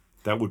 Totally.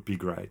 That would be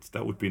great.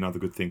 That would be another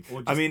good thing.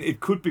 I mean, it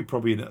could be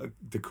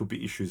there could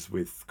be issues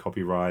with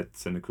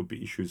copyrights, and there could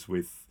be issues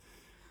with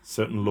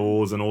certain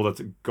laws and all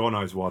that. God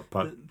knows what.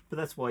 But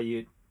that's why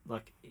you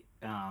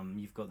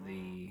you've got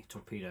the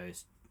Torpedo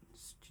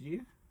Studio,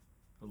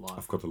 Live.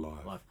 I've got the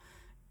Live. But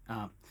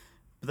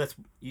that's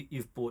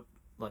you've bought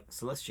like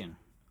Celestion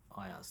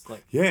IRs.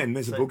 And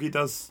Mesa Boogie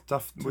does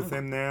stuff with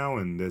them now,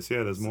 and there's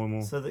more and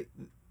more. So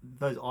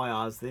those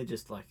IRs, they're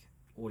just like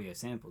audio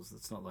samples.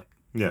 It's not like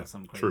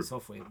some crazy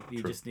software.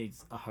 You just need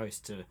a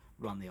host to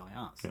run the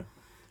IRs. Yeah.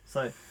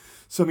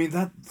 So I mean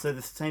that. So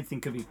the same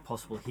thing could be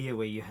possible here,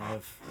 where you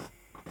have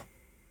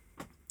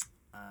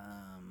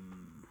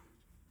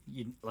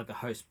like a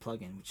host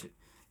plugin, which it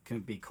can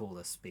be called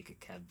a speaker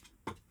cab.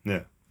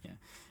 Yeah. Yeah.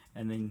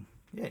 And then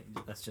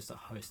that's just a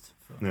host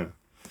for. Yeah.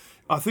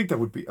 I think that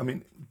would be. I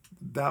mean,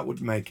 that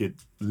would make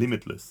it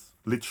limitless.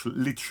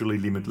 Literally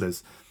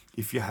limitless.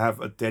 If you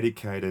have a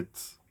dedicated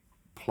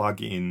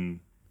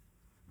plug-in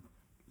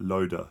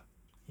loader.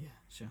 Yeah,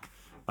 sure.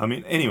 I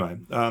mean, anyway,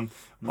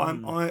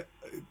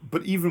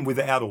 but even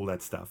without all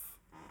that stuff,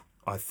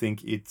 I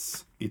think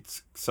it's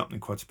something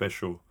quite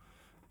special,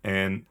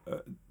 and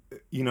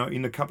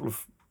in a couple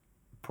of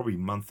probably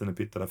month and a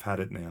bit that I've had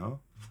it now,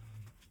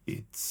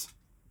 it's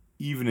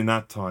even in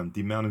that time,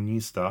 the amount of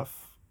new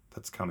stuff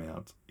that's come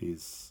out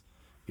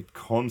it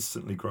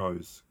constantly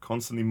grows,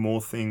 constantly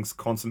more things,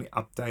 constantly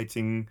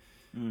updating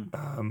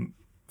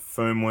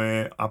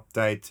firmware,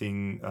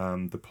 updating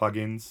the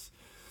plugins.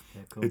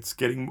 Yeah, cool. It's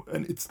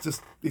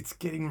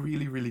getting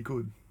really, really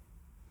good.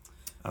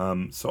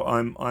 So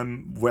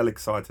I'm well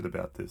excited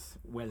about this.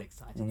 Well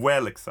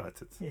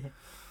excited.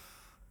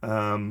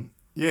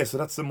 So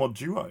that's the Mod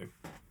Duo.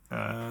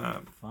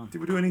 Fun.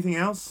 Did we do anything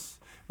else?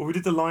 Well, we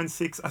did the Line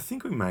 6. I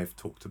think we may have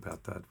talked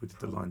about that. We did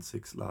the Line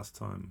 6 last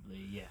time.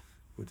 Yeah.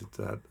 We did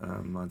that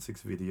Line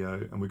 6 video,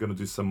 and we're going to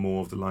do some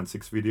more of the Line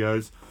 6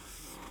 videos.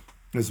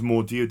 There's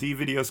more DoD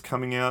videos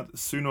coming out.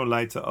 Sooner or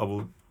later, I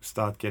will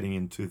start getting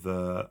into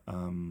the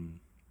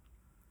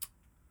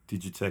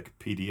Digitech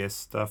PDS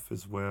stuff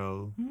as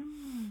well.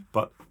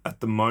 But at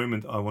the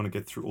moment, I want to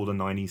get through all the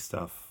 90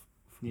 stuff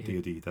from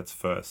DoD. That's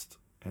first,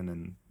 and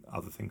then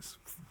other things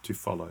to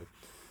follow.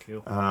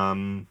 Cool.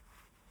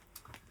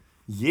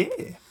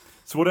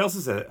 So what else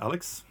is there,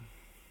 Alex?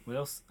 What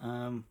else?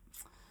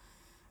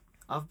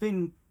 I've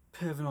been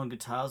perving on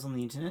guitars on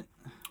the internet.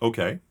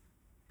 Okay.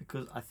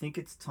 Because I think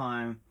it's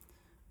time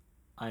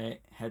I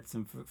had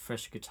some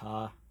fresh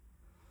guitar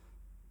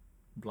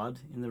blood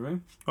in the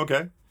room.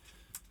 Okay.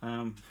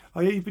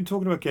 You've been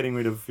talking about getting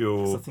rid of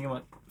your. So I think I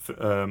might.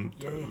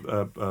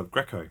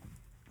 Greco.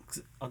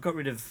 I got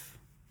rid of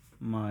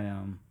my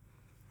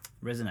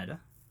resonator.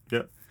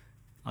 Yeah.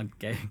 I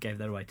gave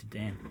that away to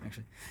Dan,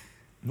 actually.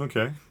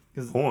 Okay.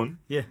 Horn.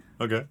 Yeah.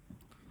 Okay.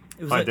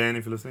 It was Hi, Dan,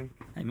 if you're listening.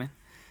 Hey, man.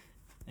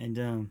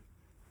 And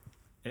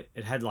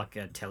it had like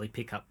a telly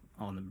pickup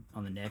on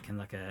the neck and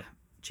like a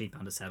cheap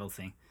under saddle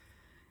thing,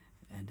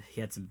 and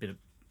he had some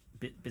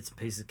bits and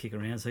pieces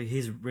kicking around. So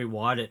he's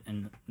rewired it,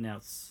 and now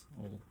it's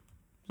all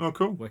Oh,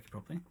 cool. working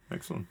properly.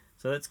 Excellent.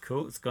 So that's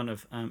cool. It's kind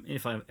of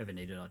if I ever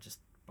need it, I'll just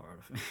borrow it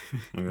off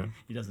him. Okay.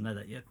 He doesn't know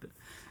that yet, but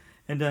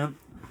and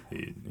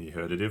He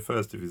heard it here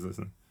first if he's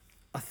listening.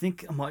 I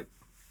think I might,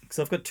 because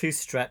I've got two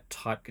Strat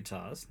type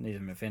guitars, neither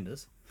of them are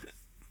Fenders.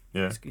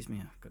 Yeah. Excuse me,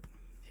 I've got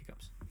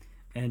hiccups.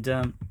 And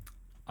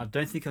I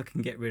don't think I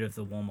can get rid of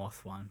the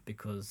Warmoth one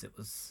because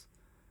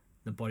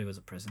the body was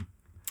a present.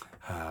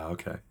 Ah,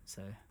 okay.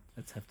 So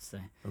let's have to say.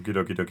 Okie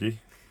dokie dokie.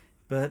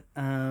 But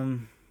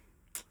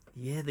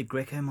yeah, the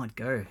Greco might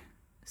go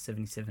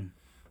 77.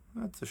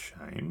 That's a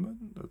shame,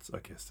 but I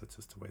guess that's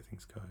just the way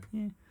things go.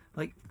 Yeah,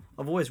 like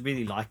I've always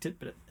really liked it,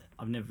 but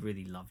I've never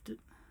really loved it.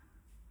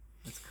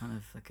 That's kind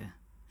of like a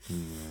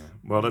Yeah.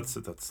 Well, that's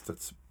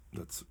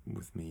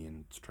with me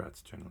and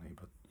Strats generally,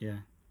 but yeah.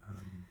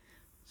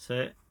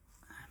 So,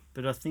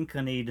 but I think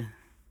I need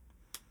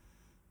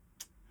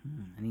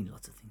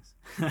lots of things.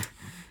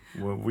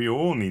 well, we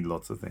all need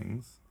lots of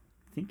things.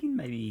 Thinking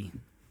maybe,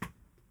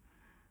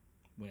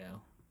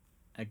 well,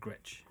 a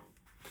Gretsch.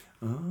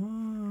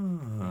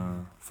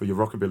 For your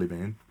rockabilly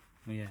band.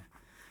 Well, yeah,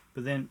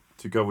 but then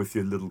To go with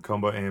your little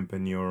combo amp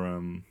and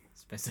your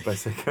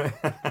Space Echo.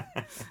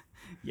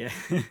 yeah,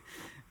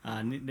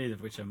 neither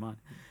of which are mine.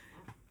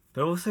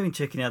 But I've also been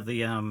checking out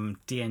the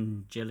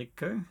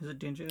D'Angelico. Is it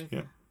D'Angelico?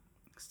 Yeah.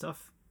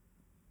 Stuff.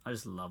 I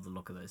just love the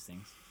look of those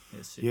things.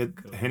 They're super Yeah,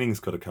 cool. Henning's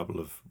got a couple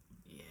of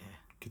Yeah.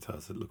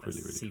 guitars that look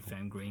really, really cool.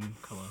 Seafoam green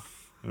colour,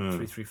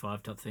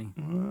 335 type thing.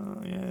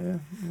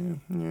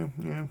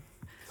 Yeah.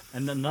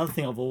 And another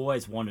thing I've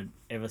always wanted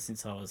ever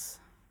since I was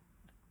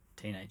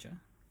a teenager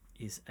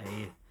is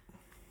a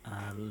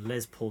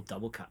Les Paul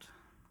double cut.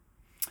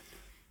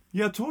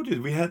 Yeah, I told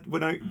you we had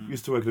when I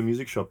used to work at a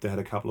music shop. They had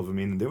a couple of them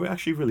in, and they were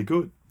actually really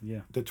good.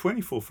 Yeah. They're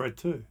 24 fret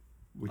too,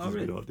 which Oh, is a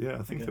bit really? odd. Yeah,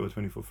 I think Okay. they were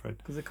 24 fret.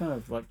 Because they're kind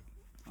of like,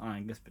 I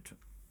guess, between.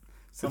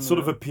 It's sort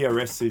of a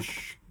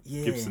PRS-ish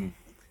Yeah. Gibson.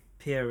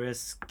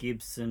 PRS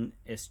Gibson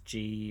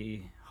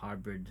SG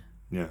hybrid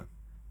Yeah.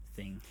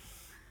 thing.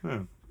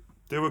 Yeah.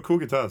 They were cool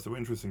guitars. They were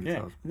interesting Yeah,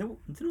 guitars. and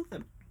they're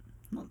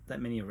not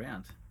that many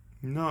around.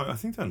 No, I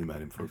think they only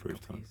made him for a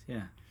brief time.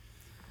 Yeah,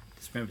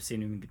 just remember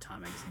seeing him in guitar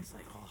magazines.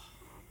 Like, oh,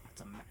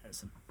 that's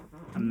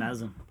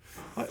amazing.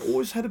 I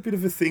always had a bit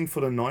of a thing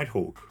for the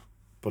Nighthawk,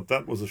 but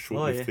that was a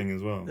short-lived thing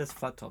as well. There's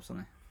flat tops on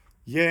there.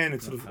 Yeah, and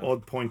it's sort of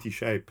odd pointy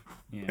shape,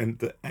 Yeah, and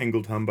the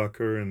angled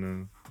humbucker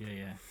and.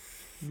 yeah,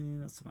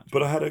 not so much.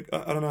 But I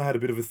don't know, I had a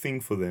bit of a thing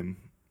for them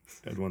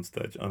at one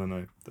stage. I don't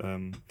know.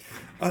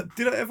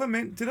 Did I have a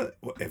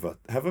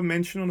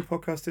mention on the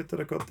podcast yet that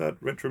I got that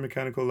Retro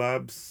Mechanical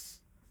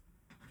Labs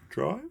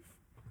drive?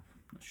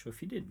 Not sure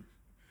if you did.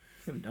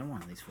 I haven't done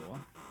one of these for a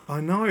while. I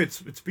know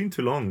it's been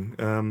too long.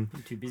 I'm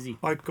too busy.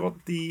 I got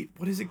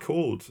what is it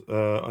called?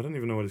 I don't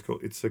even know what it's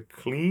called. It's a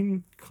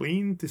clean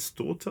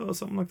distorter or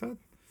something like that.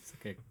 It's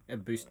like a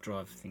boost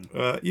drive thing.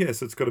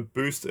 Yes, it's got a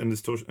boost and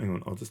distortion. Hang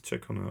on, I'll just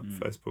check on our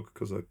Facebook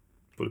because I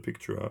put a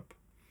picture up.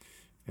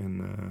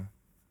 And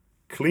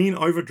clean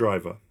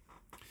overdriver.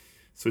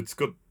 So it's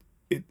got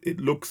it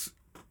looks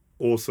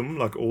awesome,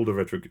 like all the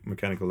Retro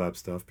Mechanical Lab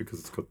stuff, because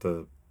it's got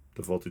the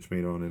voltage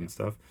meter on it and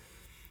stuff.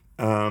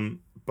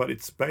 But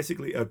it's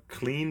basically a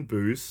clean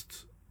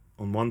boost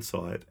on one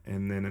side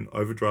and then an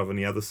overdrive on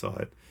the other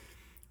side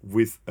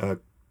with a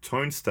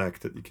tone stack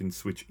that you can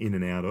switch in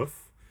and out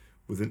of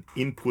with an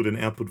input and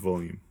output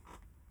volume.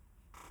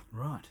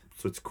 Right.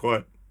 So it's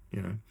quite,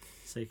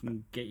 So you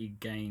can get your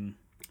gain,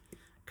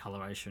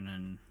 coloration,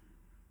 and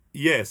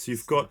yes,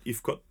 you've got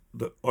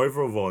the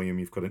overall volume,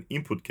 you've got an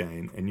input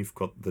gain, and you've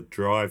got the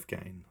drive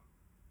gain.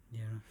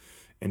 yeah.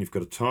 And you've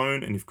got a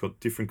tone, and you've got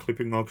different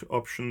clipping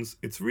options.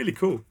 It's really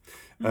cool.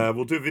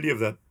 We'll do a video of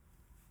that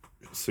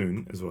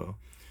soon as well.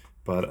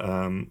 But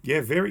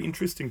yeah, very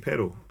interesting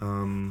pedal.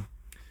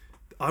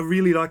 I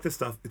really like the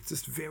stuff. It's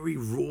just very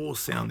raw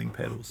sounding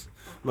pedals.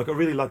 Like I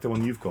really like the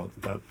one you've got.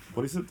 That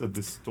what is it? The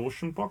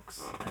distortion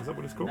box? Is that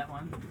what it's called? That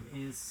one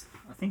is,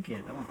 I think,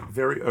 that one.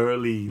 Very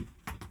early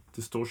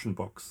distortion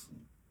box.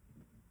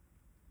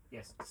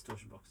 Yes,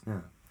 distortion box.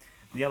 Yeah.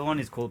 The other one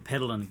is called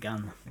Pedal and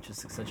Gun, which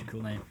is such a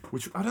cool name.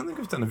 Which I don't think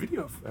we've done a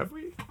video of, have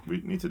we? We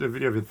need to do a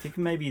video of it. I think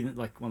maybe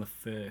like one of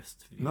the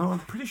first videos. No, I'm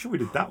pretty sure we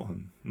did that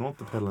one, not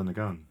the pedal and the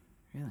gun.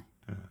 Really?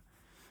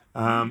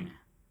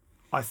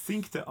 I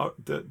think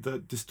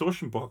the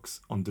distortion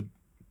box on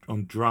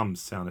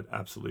drums sounded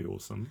absolutely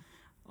awesome.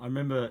 I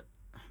remember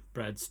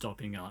Brad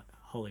stopping like,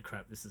 holy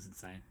crap, this is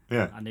insane.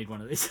 Yeah. I need one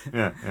of these.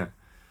 Yeah.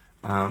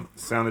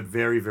 Sounded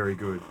very, very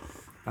good.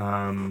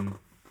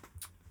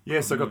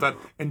 Yes, I got that.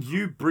 And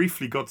you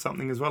briefly got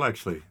something as well,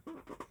 actually.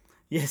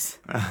 Yes.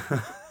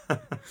 I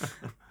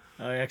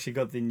actually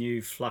got the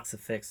new Flux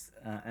Effects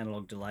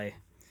analog delay.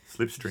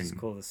 Slipstream. It's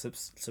called the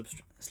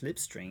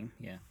Slipstream,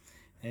 yeah.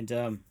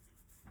 And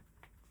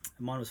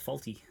mine was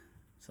faulty.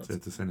 So So you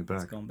have to send it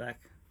back. It's gone back.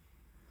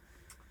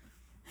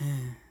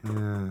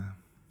 Yeah.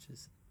 Which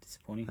is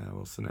disappointing.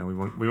 Well, so now we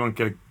won't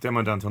get a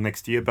demo done until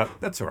next year, but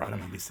that's all right. I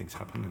mean, these things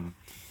happen. And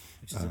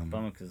Which is a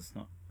bummer because it's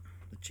not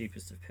the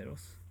cheapest of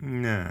pedals.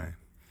 no.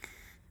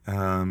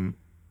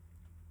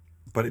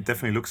 But it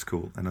definitely looks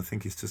cool, and I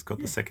think he's just got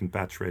the second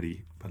batch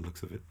ready by the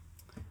looks of it.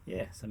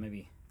 Yeah, so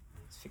maybe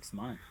let's fix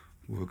mine.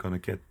 We were going to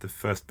get the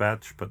first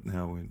batch, but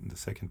now we're in the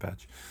second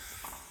batch.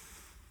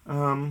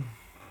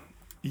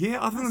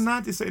 Yeah, other than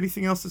that, is there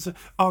anything else to say?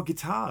 Oh,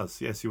 guitars.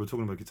 Yes, you were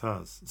talking about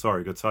guitars.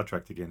 Sorry, got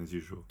sidetracked again, as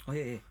usual. Oh,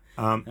 yeah.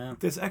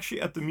 There's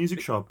actually, at the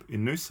music shop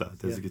in Noosa,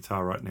 there's a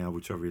guitar right now,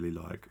 which I really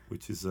like,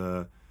 which is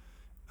a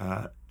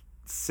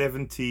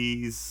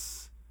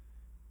 70s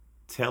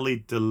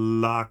Tele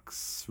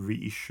Deluxe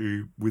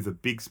reissue with a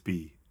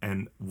Bigsby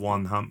and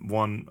one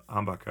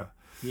humbucker.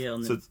 Yeah,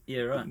 So it's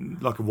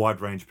right. like a wide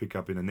range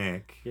pickup in a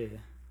neck. Yeah.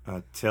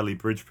 Tele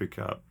bridge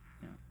pickup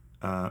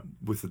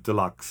with a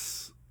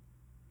deluxe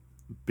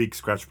big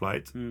scratch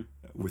plate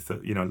with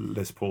a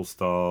Les Paul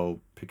style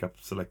pickup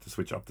selector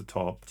switch up the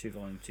top. 2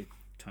 volume, 2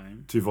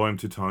 tone. 2 volume,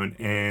 2 tone,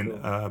 and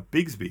cool.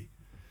 Bigsby.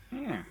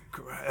 Yeah.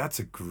 That's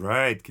a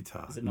great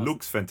guitar. Is it nice?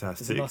 Looks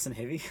fantastic. Is it nice and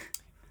heavy?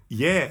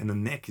 Yeah, and the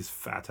neck is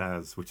fat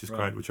as, which is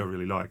great, which I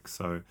really like.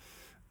 So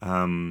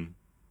I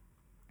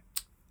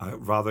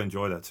rather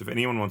enjoy that. So if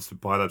anyone wants to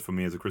buy that for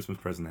me as a Christmas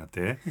present out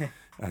there,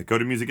 go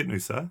to Music at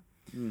Noosa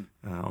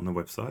on the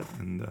website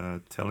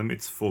and tell him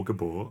it's for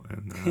Gabor,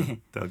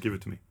 and they'll give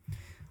it to me.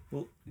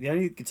 Well, the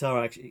only guitar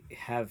I actually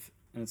have,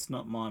 and it's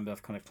not mine, but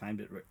I've kind of claimed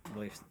it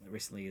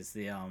recently, is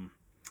the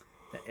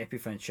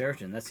Epiphone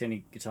Sheraton. That's the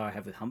only guitar I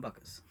have with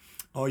humbuckers.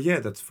 Oh yeah,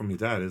 that's from your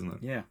dad, isn't it?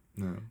 Yeah.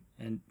 No.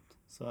 And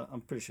so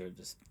I'm pretty sure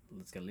it's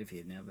gonna live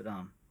here now. But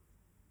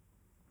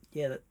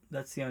yeah,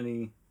 that's the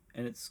only,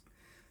 and it's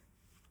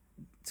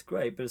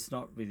great, but it's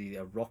not really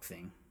a rock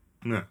thing.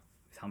 No.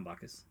 With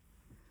humbuckers.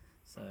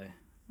 So I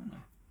don't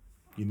know.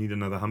 You need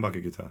another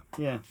humbucker guitar.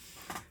 Yeah.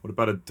 What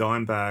about a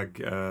Dimebag,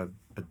 a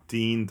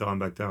Dean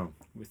Dimebag Darrell?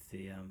 With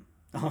the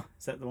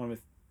is that the one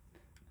with?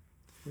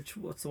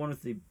 What's the one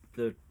with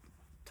the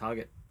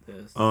Target?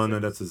 No,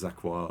 that's a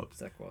Zakk Wylde.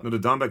 Zakk Wylde. No, the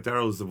Dimebag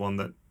Darrell is the one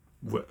that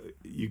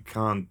you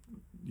can't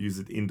use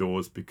it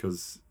indoors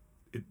because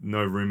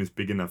no room is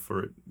big enough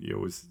for it. You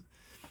always,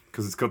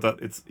 because it's got that,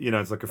 it's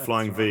like a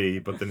flying V,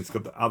 but then it's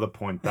got the other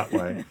point that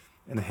way,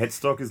 and the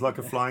headstock is like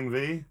a flying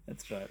V.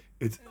 That's right.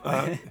 It's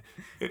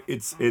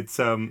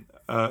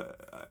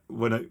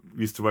when I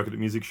used to work at a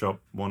music shop,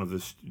 one of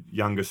the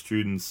younger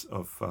students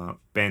of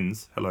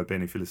Ben's, hello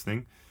Ben if you're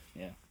listening,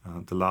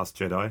 The Last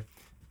Jedi,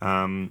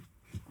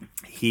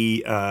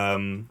 he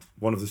one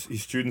of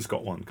his students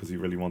got one because he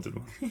really wanted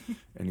one,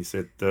 and he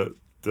said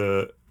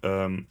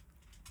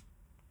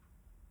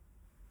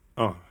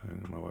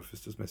my wife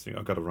is just messaging.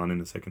 I've got to run in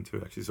a second too,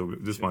 actually, so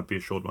this might be a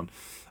short one.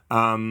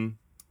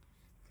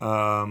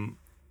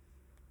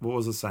 What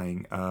was I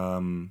saying?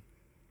 Got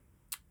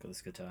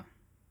this guitar.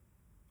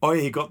 Oh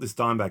yeah, he got this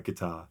Dimebag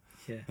guitar.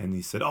 Yeah. And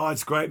he said, "Oh,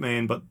 it's great,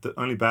 man, but the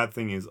only bad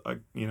thing is I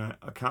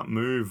can't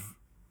move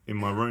in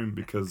my room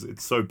because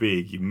it's so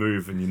big. You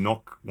move and you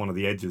knock one of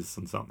the edges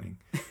on something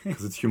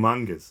because it's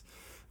humongous.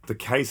 The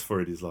case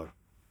for it is like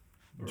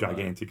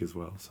gigantic as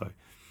well. So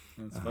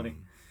that's funny.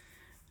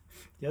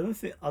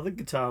 The other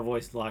guitar I've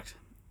always liked,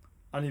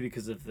 only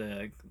because of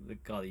the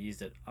guy that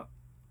used it.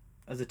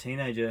 As a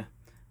teenager,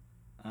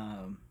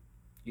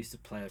 used to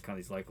play kind of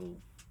these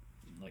local,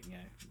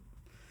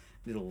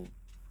 little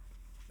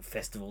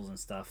festivals and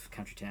stuff,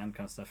 country town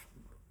kind of stuff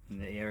in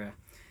the area.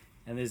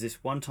 And there's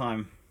this one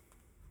time,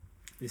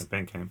 this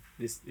band came.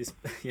 This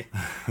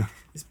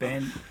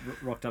band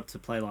rocked up to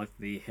play like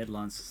the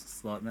headlines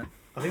slot. And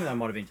I think they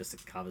might have been just a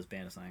covers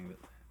band or something,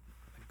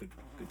 but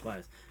good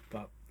players.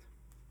 But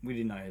we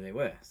didn't know who they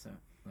were, so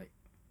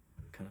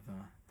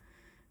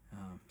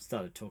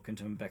started talking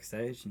to him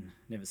backstage and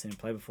never seen him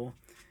play before.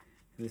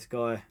 And this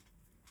guy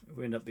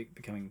we ended up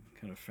becoming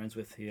kind of friends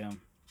with. He's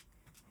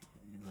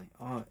like,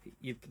 "Oh,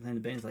 you playing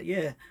the band?" He's like,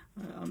 "Yeah,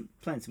 I'm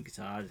playing some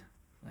guitar."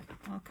 Like,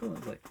 "Oh, cool." I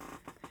was like,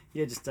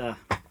 "Yeah, just hello,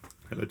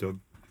 dog.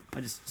 I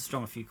just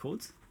strum a few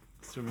chords."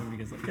 Still remember he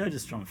goes like, "Yeah,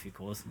 just strum a few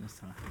chords and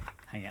just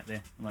hang out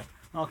there." I'm like,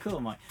 "Oh, cool."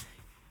 I'm like,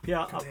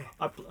 "Yeah,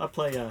 I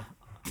play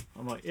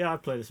I'm like, "Yeah, I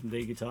play some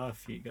D guitar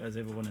if you guys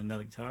ever want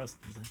another guitarist."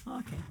 He's like, "Oh,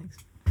 okay, thanks."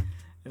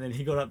 And then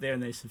he got up there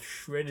and they sort of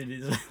shredded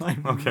his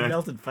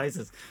melted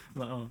faces.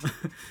 I'm like, oh, I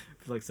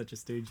feel like such a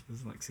stooge. I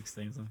was like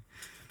 16 or something.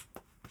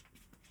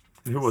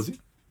 Who was he?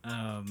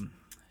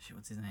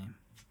 What's his name?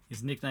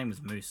 His nickname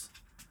was Moose.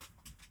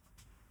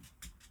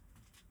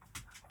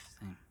 What's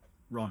his name?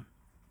 Ron.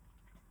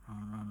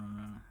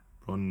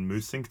 Ron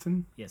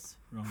Moosington? Yes,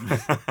 Ron.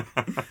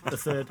 The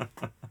third.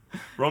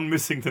 Ron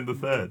Moosington the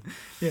third.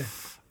 Yeah.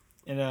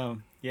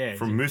 And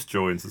from Moose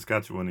Jaw in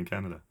Saskatchewan in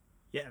Canada.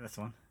 Yeah, that's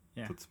the one.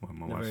 Yeah. That's where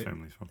my wife's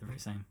family's from. They're very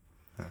same.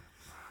 Yeah.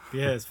 But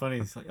yeah, it's funny.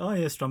 It's like, "Oh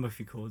yeah, strum a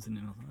few chords," and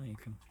then I was like, "Oh, you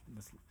can."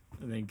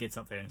 And then he gets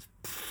up there and it's.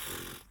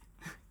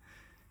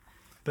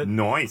 But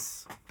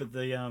nice. But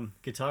the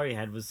guitar he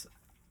had was,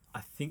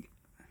 I think,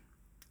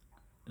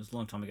 it was a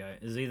long time ago.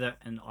 It was either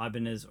an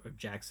Ibanez or a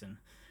Jackson,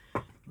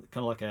 kind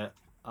of like a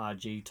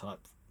RG type.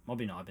 Might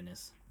be an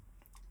Ibanez.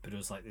 but it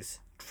was like this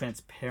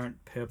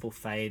transparent purple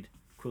fade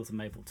quilted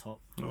maple top.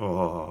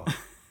 Oh,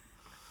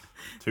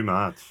 too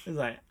much. It was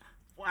like,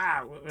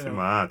 wow. Too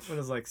much. When I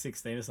was like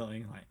 16 or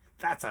something, like,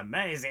 that's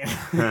amazing.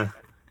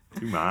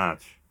 Too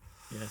much.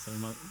 Yeah, so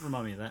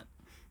remind me of that.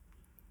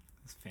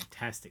 It's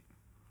fantastic.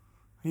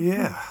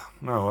 Yeah.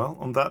 No, well,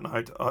 on that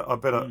note, I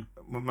better...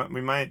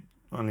 We may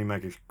only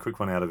make a quick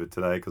one out of it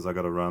today because I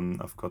got to run.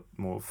 I've got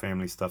more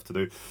family stuff to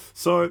do.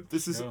 So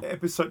this is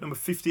episode number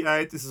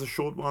 58. This is a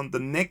short one. The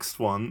next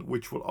one,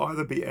 which will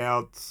either be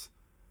out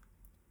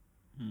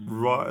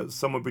right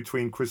somewhere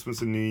between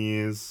Christmas and New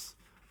Year's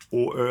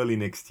or early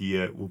next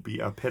year, will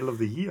be our Pedal of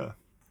the Year.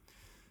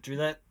 Do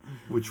that.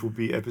 Which will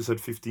be episode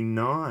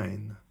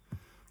 59.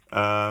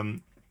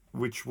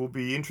 Which will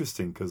be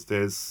interesting because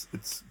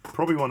it's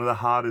probably one of the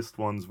hardest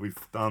ones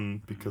we've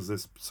done because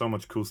there's so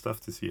much cool stuff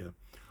this year.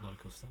 A lot of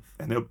cool stuff.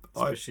 And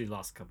especially the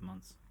last couple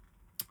months.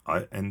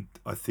 I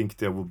think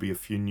there will be a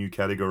few new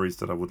categories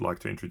that I would like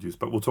to introduce,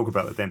 but we'll talk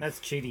about it then. That's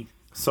cheating.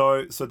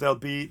 So there'll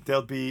be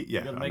yeah.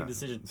 You gotta make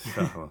decisions.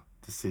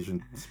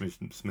 Decisions.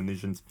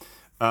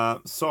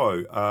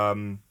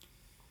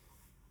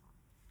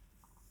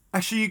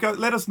 Actually, you go.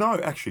 Let us know.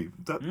 Actually,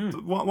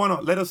 why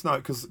not? Let us know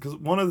because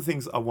one of the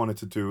things I wanted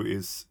to do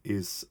is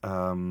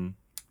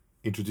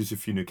introduce a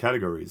few new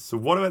categories. So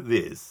what about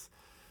this?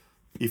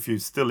 If you're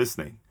still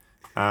listening,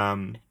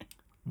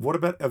 what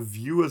about a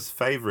viewer's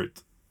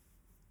favorite?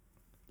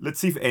 Let's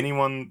see if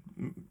anyone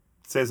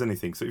says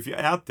anything. So if you're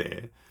out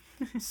there,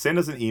 send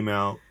us an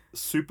email.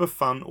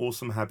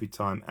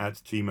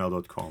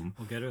 superfunawesomehappytime@gmail.com.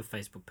 Or go to a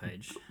Facebook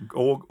page.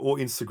 Or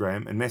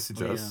Instagram and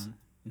message us.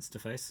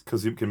 Instaface.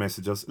 Because you can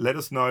message us. Let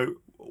us know,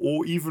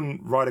 or even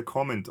write a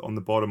comment on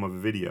the bottom of a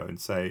video and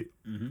say,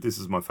 this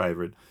is my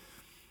favorite.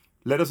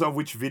 Let us know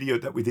which video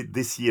that we did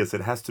this year. So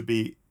it has to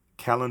be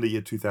calendar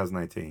year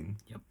 2018.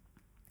 Yep.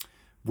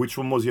 Which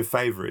one was your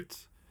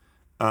favorite?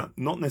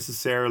 Not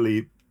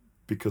necessarily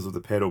because of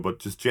the pedal, but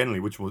just generally,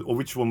 which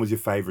one was your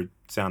favorite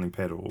sounding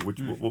pedal, or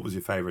what was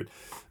your favorite?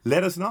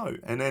 Let us know,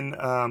 and then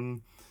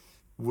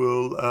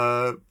we'll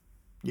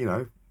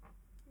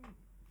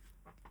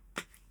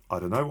I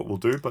don't know what we'll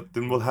do, but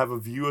then we'll have a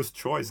viewer's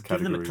choice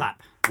category. Give them a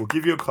clap. We'll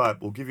give you a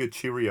clap. We'll give you a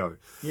cheerio.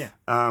 Yeah.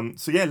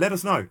 So yeah, let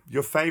us know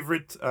your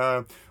favorite,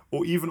 or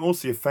even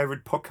also your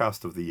favorite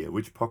podcast of the year.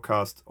 Which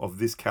podcast of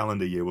this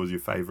calendar year was your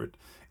favorite,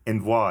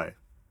 and why?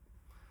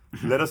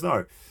 Let us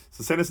know.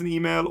 So send us an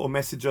email or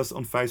message us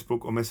on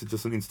Facebook or message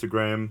us on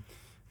Instagram.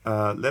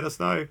 Let us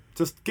know.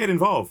 Just get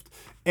involved.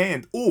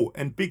 And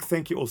big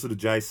thank you also to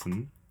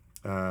Jason,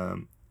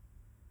 who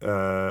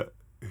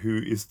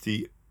is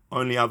the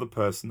only other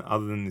person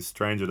other than this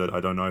stranger that I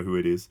don't know who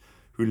it is,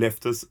 who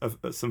left us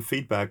some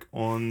feedback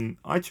on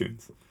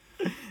iTunes.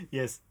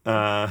 Yes.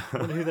 I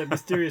wonder who that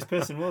mysterious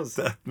person was.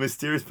 That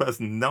mysterious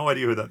person. No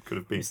idea who that could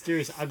have been.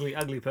 Mysterious, ugly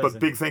person. But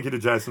big thank you to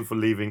Jason for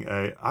leaving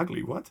a...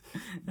 Ugly what?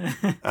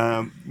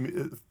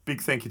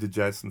 Big thank you to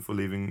Jason for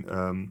leaving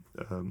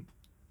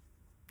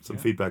some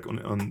feedback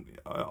on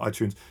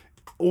iTunes.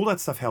 All that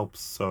stuff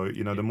helps. So,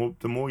 the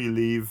more you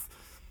leave,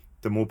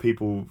 the more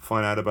people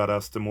find out about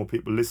us, the more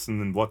people listen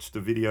and watch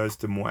the videos,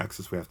 the more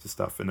access we have to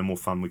stuff and the more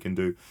fun we can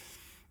do.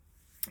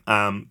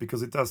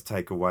 Because it does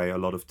take away a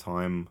lot of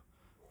time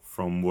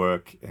from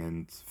work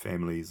and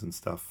families and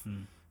stuff.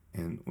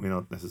 And we're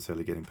not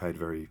necessarily getting paid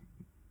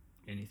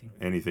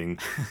anything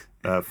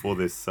for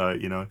this.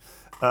 So,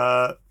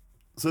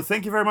 so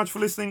thank you very much for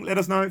listening. Let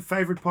us know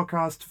favorite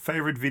podcast,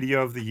 favorite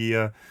video of the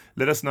year.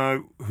 Let us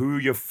know who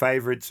your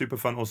favorite Super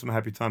Fun Awesome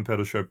Happy Time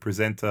Pedal Show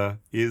presenter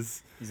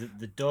is. Is it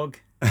the dog?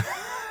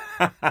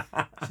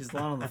 She's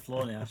lying on the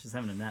floor now. She's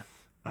having a nap.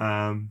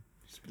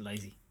 She's a bit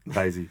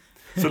lazy.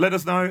 So let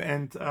us know.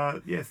 And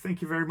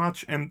thank you very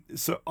much. And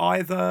so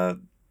either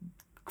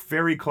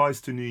very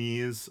close to New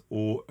Year's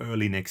or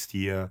early next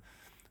year,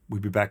 we'll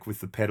be back with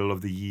the Pedal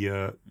of the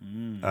Year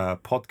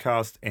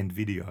podcast and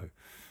video.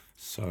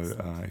 So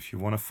if you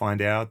want to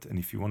find out and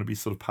if you want to be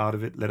sort of part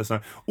of it, let us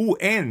know. Oh,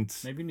 and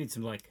maybe we need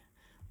some like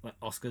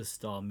Oscars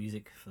style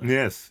music for that.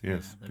 Yes.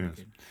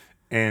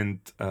 And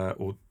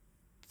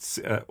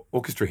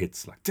orchestra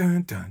hits like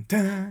dun dun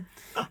dun.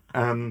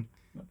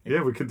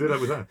 Yeah, we could do that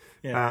with that.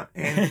 Yeah.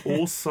 And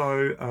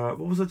also,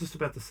 what was I just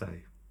about to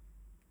say?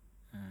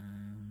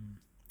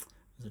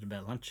 Was it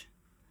about lunch?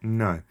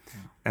 No.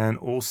 And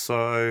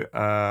also...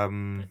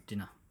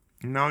 dinner.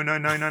 No.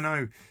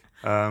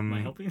 Am I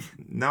helping?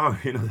 No,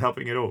 you're not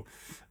helping at all.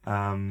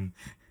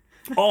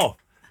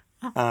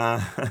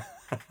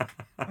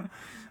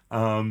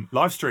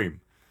 Live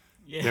stream.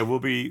 Yeah. There will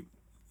be...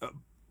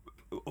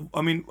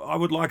 I mean, I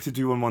would like to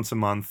do one once a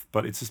month,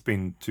 but it's just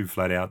been too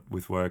flat out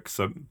with work.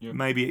 So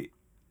maybe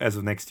as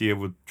of next year,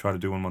 we'll try to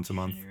do one once a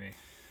month.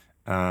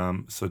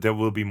 So there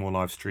will be more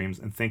live streams.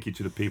 And thank you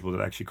to the people that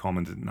actually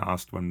commented and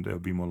asked when there'll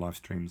be more live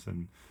streams.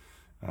 And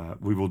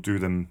we will do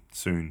them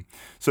soon.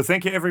 So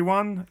thank you,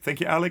 everyone.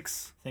 Thank you,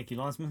 Alex. Thank you,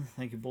 Linesman.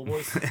 Thank you, Ball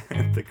Boys.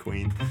 And the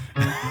Queen.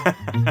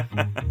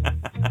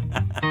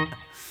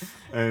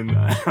 And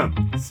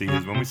see you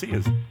when we see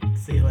you.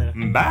 See you later.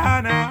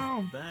 Bye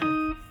now.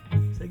 Bye.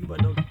 Say goodbye,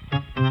 dog.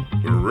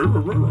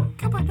 Carrera.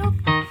 Come on,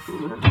 dog.